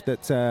his craft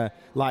at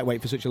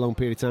lightweight for such a long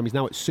period of time. He's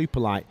now at super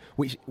light,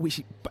 which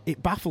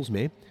it baffles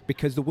me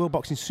because the World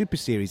Boxing Super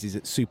Series is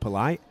at super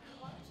light.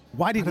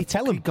 Why didn't he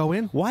tell him? Go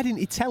in. Why didn't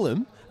he tell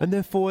him? And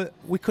therefore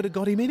we could have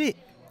got him in it.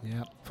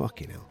 Yeah.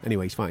 Fucking hell.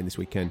 Anyway, he's fighting this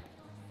weekend.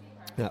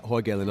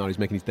 Jorge Linares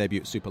making his debut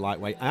at super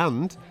lightweight,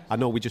 and I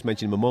know we just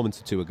mentioned him a moment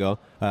or two ago.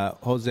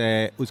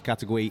 Jose Uz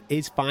Katagui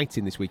is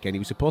fighting this weekend. He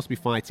was supposed to be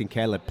fighting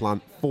Caleb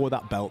Plant for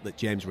that belt that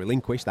James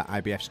relinquished, that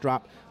IBF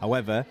strap.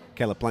 However,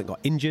 Caleb Plant got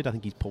injured. I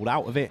think he's pulled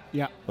out of it.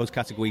 Yeah, Uz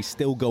Katagui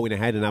still going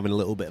ahead and having a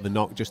little bit of a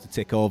knock just to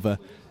tick over.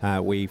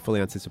 We fully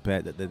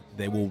anticipate that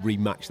they will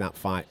rematch that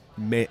fight,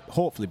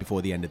 hopefully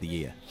before the end of the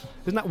year.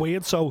 Isn't that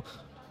weird? So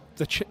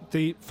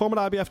the former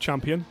IBF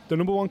champion, the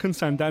number 1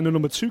 contender, and the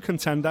number 2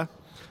 contender.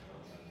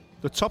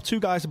 The top 2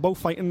 guys are both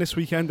fighting this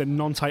weekend in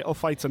non-title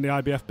fights, and the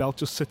IBF belt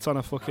just sits on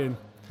a fucking...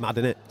 Mad,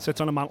 innit?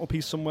 Sits on a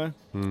mantelpiece somewhere,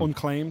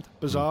 unclaimed,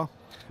 bizarre.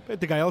 But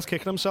DeGale's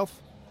kicking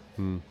himself.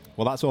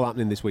 Well, that's all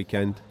happening this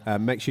weekend.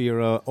 Make sure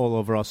you're all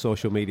over our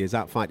social medias,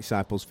 at Fight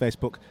Disciples,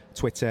 Facebook,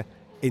 Twitter,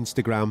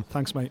 Instagram.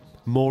 Thanks, mate.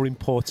 More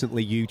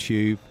importantly,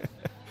 YouTube.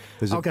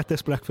 I'll get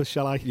this breakfast,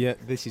 shall I? Yeah,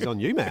 this is on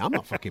you, mate. I'm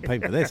not fucking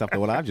paying for this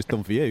after what I've just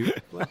done for you.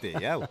 Bloody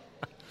hell.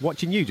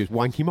 Watching you just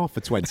wank him off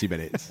for 20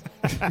 minutes.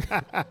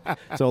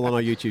 It's all on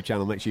our YouTube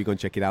channel. Make sure you go and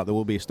check it out. There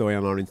will be a story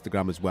on our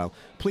Instagram as well.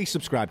 Please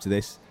subscribe to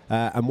this.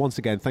 And once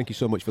again, thank you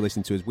so much for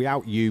listening to us.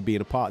 Without you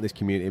being a part of this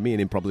community, me and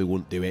him probably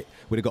wouldn't do it.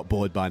 We'd have got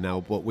bored by now.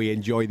 But we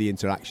enjoy the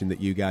interaction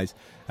that you guys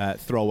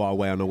throw our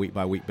way on a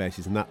week-by-week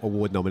basis. And that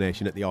award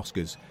nomination at the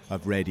Oscars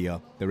of Radio,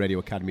 the Radio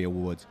Academy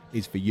Awards,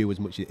 is for you as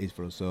much as it is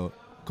for us. So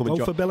come and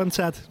vote for Bill and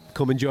Ted.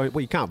 Come and join.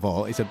 Well, you can't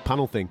vote. It's a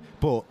panel thing.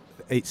 But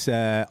it's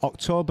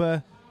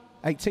October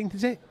 18th,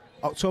 is it?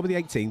 October the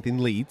 18th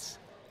in Leeds.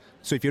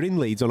 So if you're in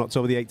Leeds on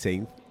October the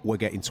 18th, we're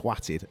getting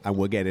twatted and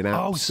we're getting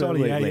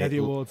absolutely... the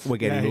awards. We're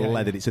getting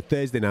leathered. It's a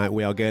Thursday night.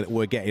 We're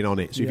getting on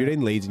it. So if you're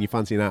in Leeds and you're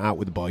fancying that out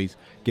with the boys,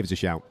 give us a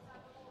shout.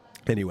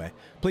 Anyway,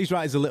 please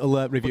write us a little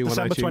review on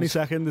iTunes.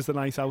 December 22nd is the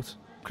night out.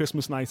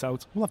 Christmas night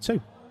out. We'll have 2.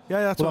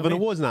 Yeah, that's we'll what have an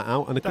awards night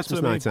out and a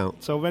Christmas night out.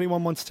 So if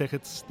anyone wants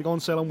tickets, they go on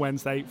sale on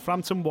Wednesday.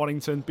 Frampton,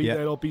 Warrington, be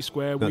there or be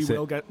square. We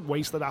will get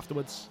wasted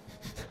afterwards.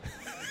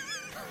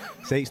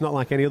 See, it's not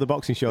like any other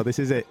boxing show, this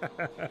is it.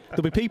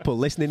 There'll be people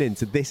listening in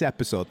to this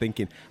episode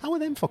thinking, how are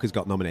them fuckers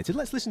got nominated?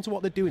 Let's listen to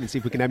what they're doing and see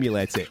if we can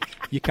emulate it.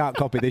 You can't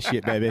copy this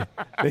shit, baby.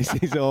 This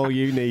is all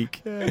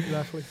unique. Yeah,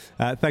 exactly.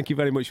 Thank you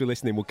very much for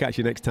listening. We'll catch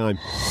you next time.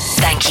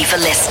 Thank you for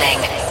listening.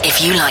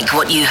 If you like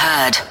what you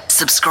heard,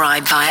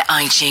 subscribe via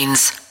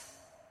iTunes.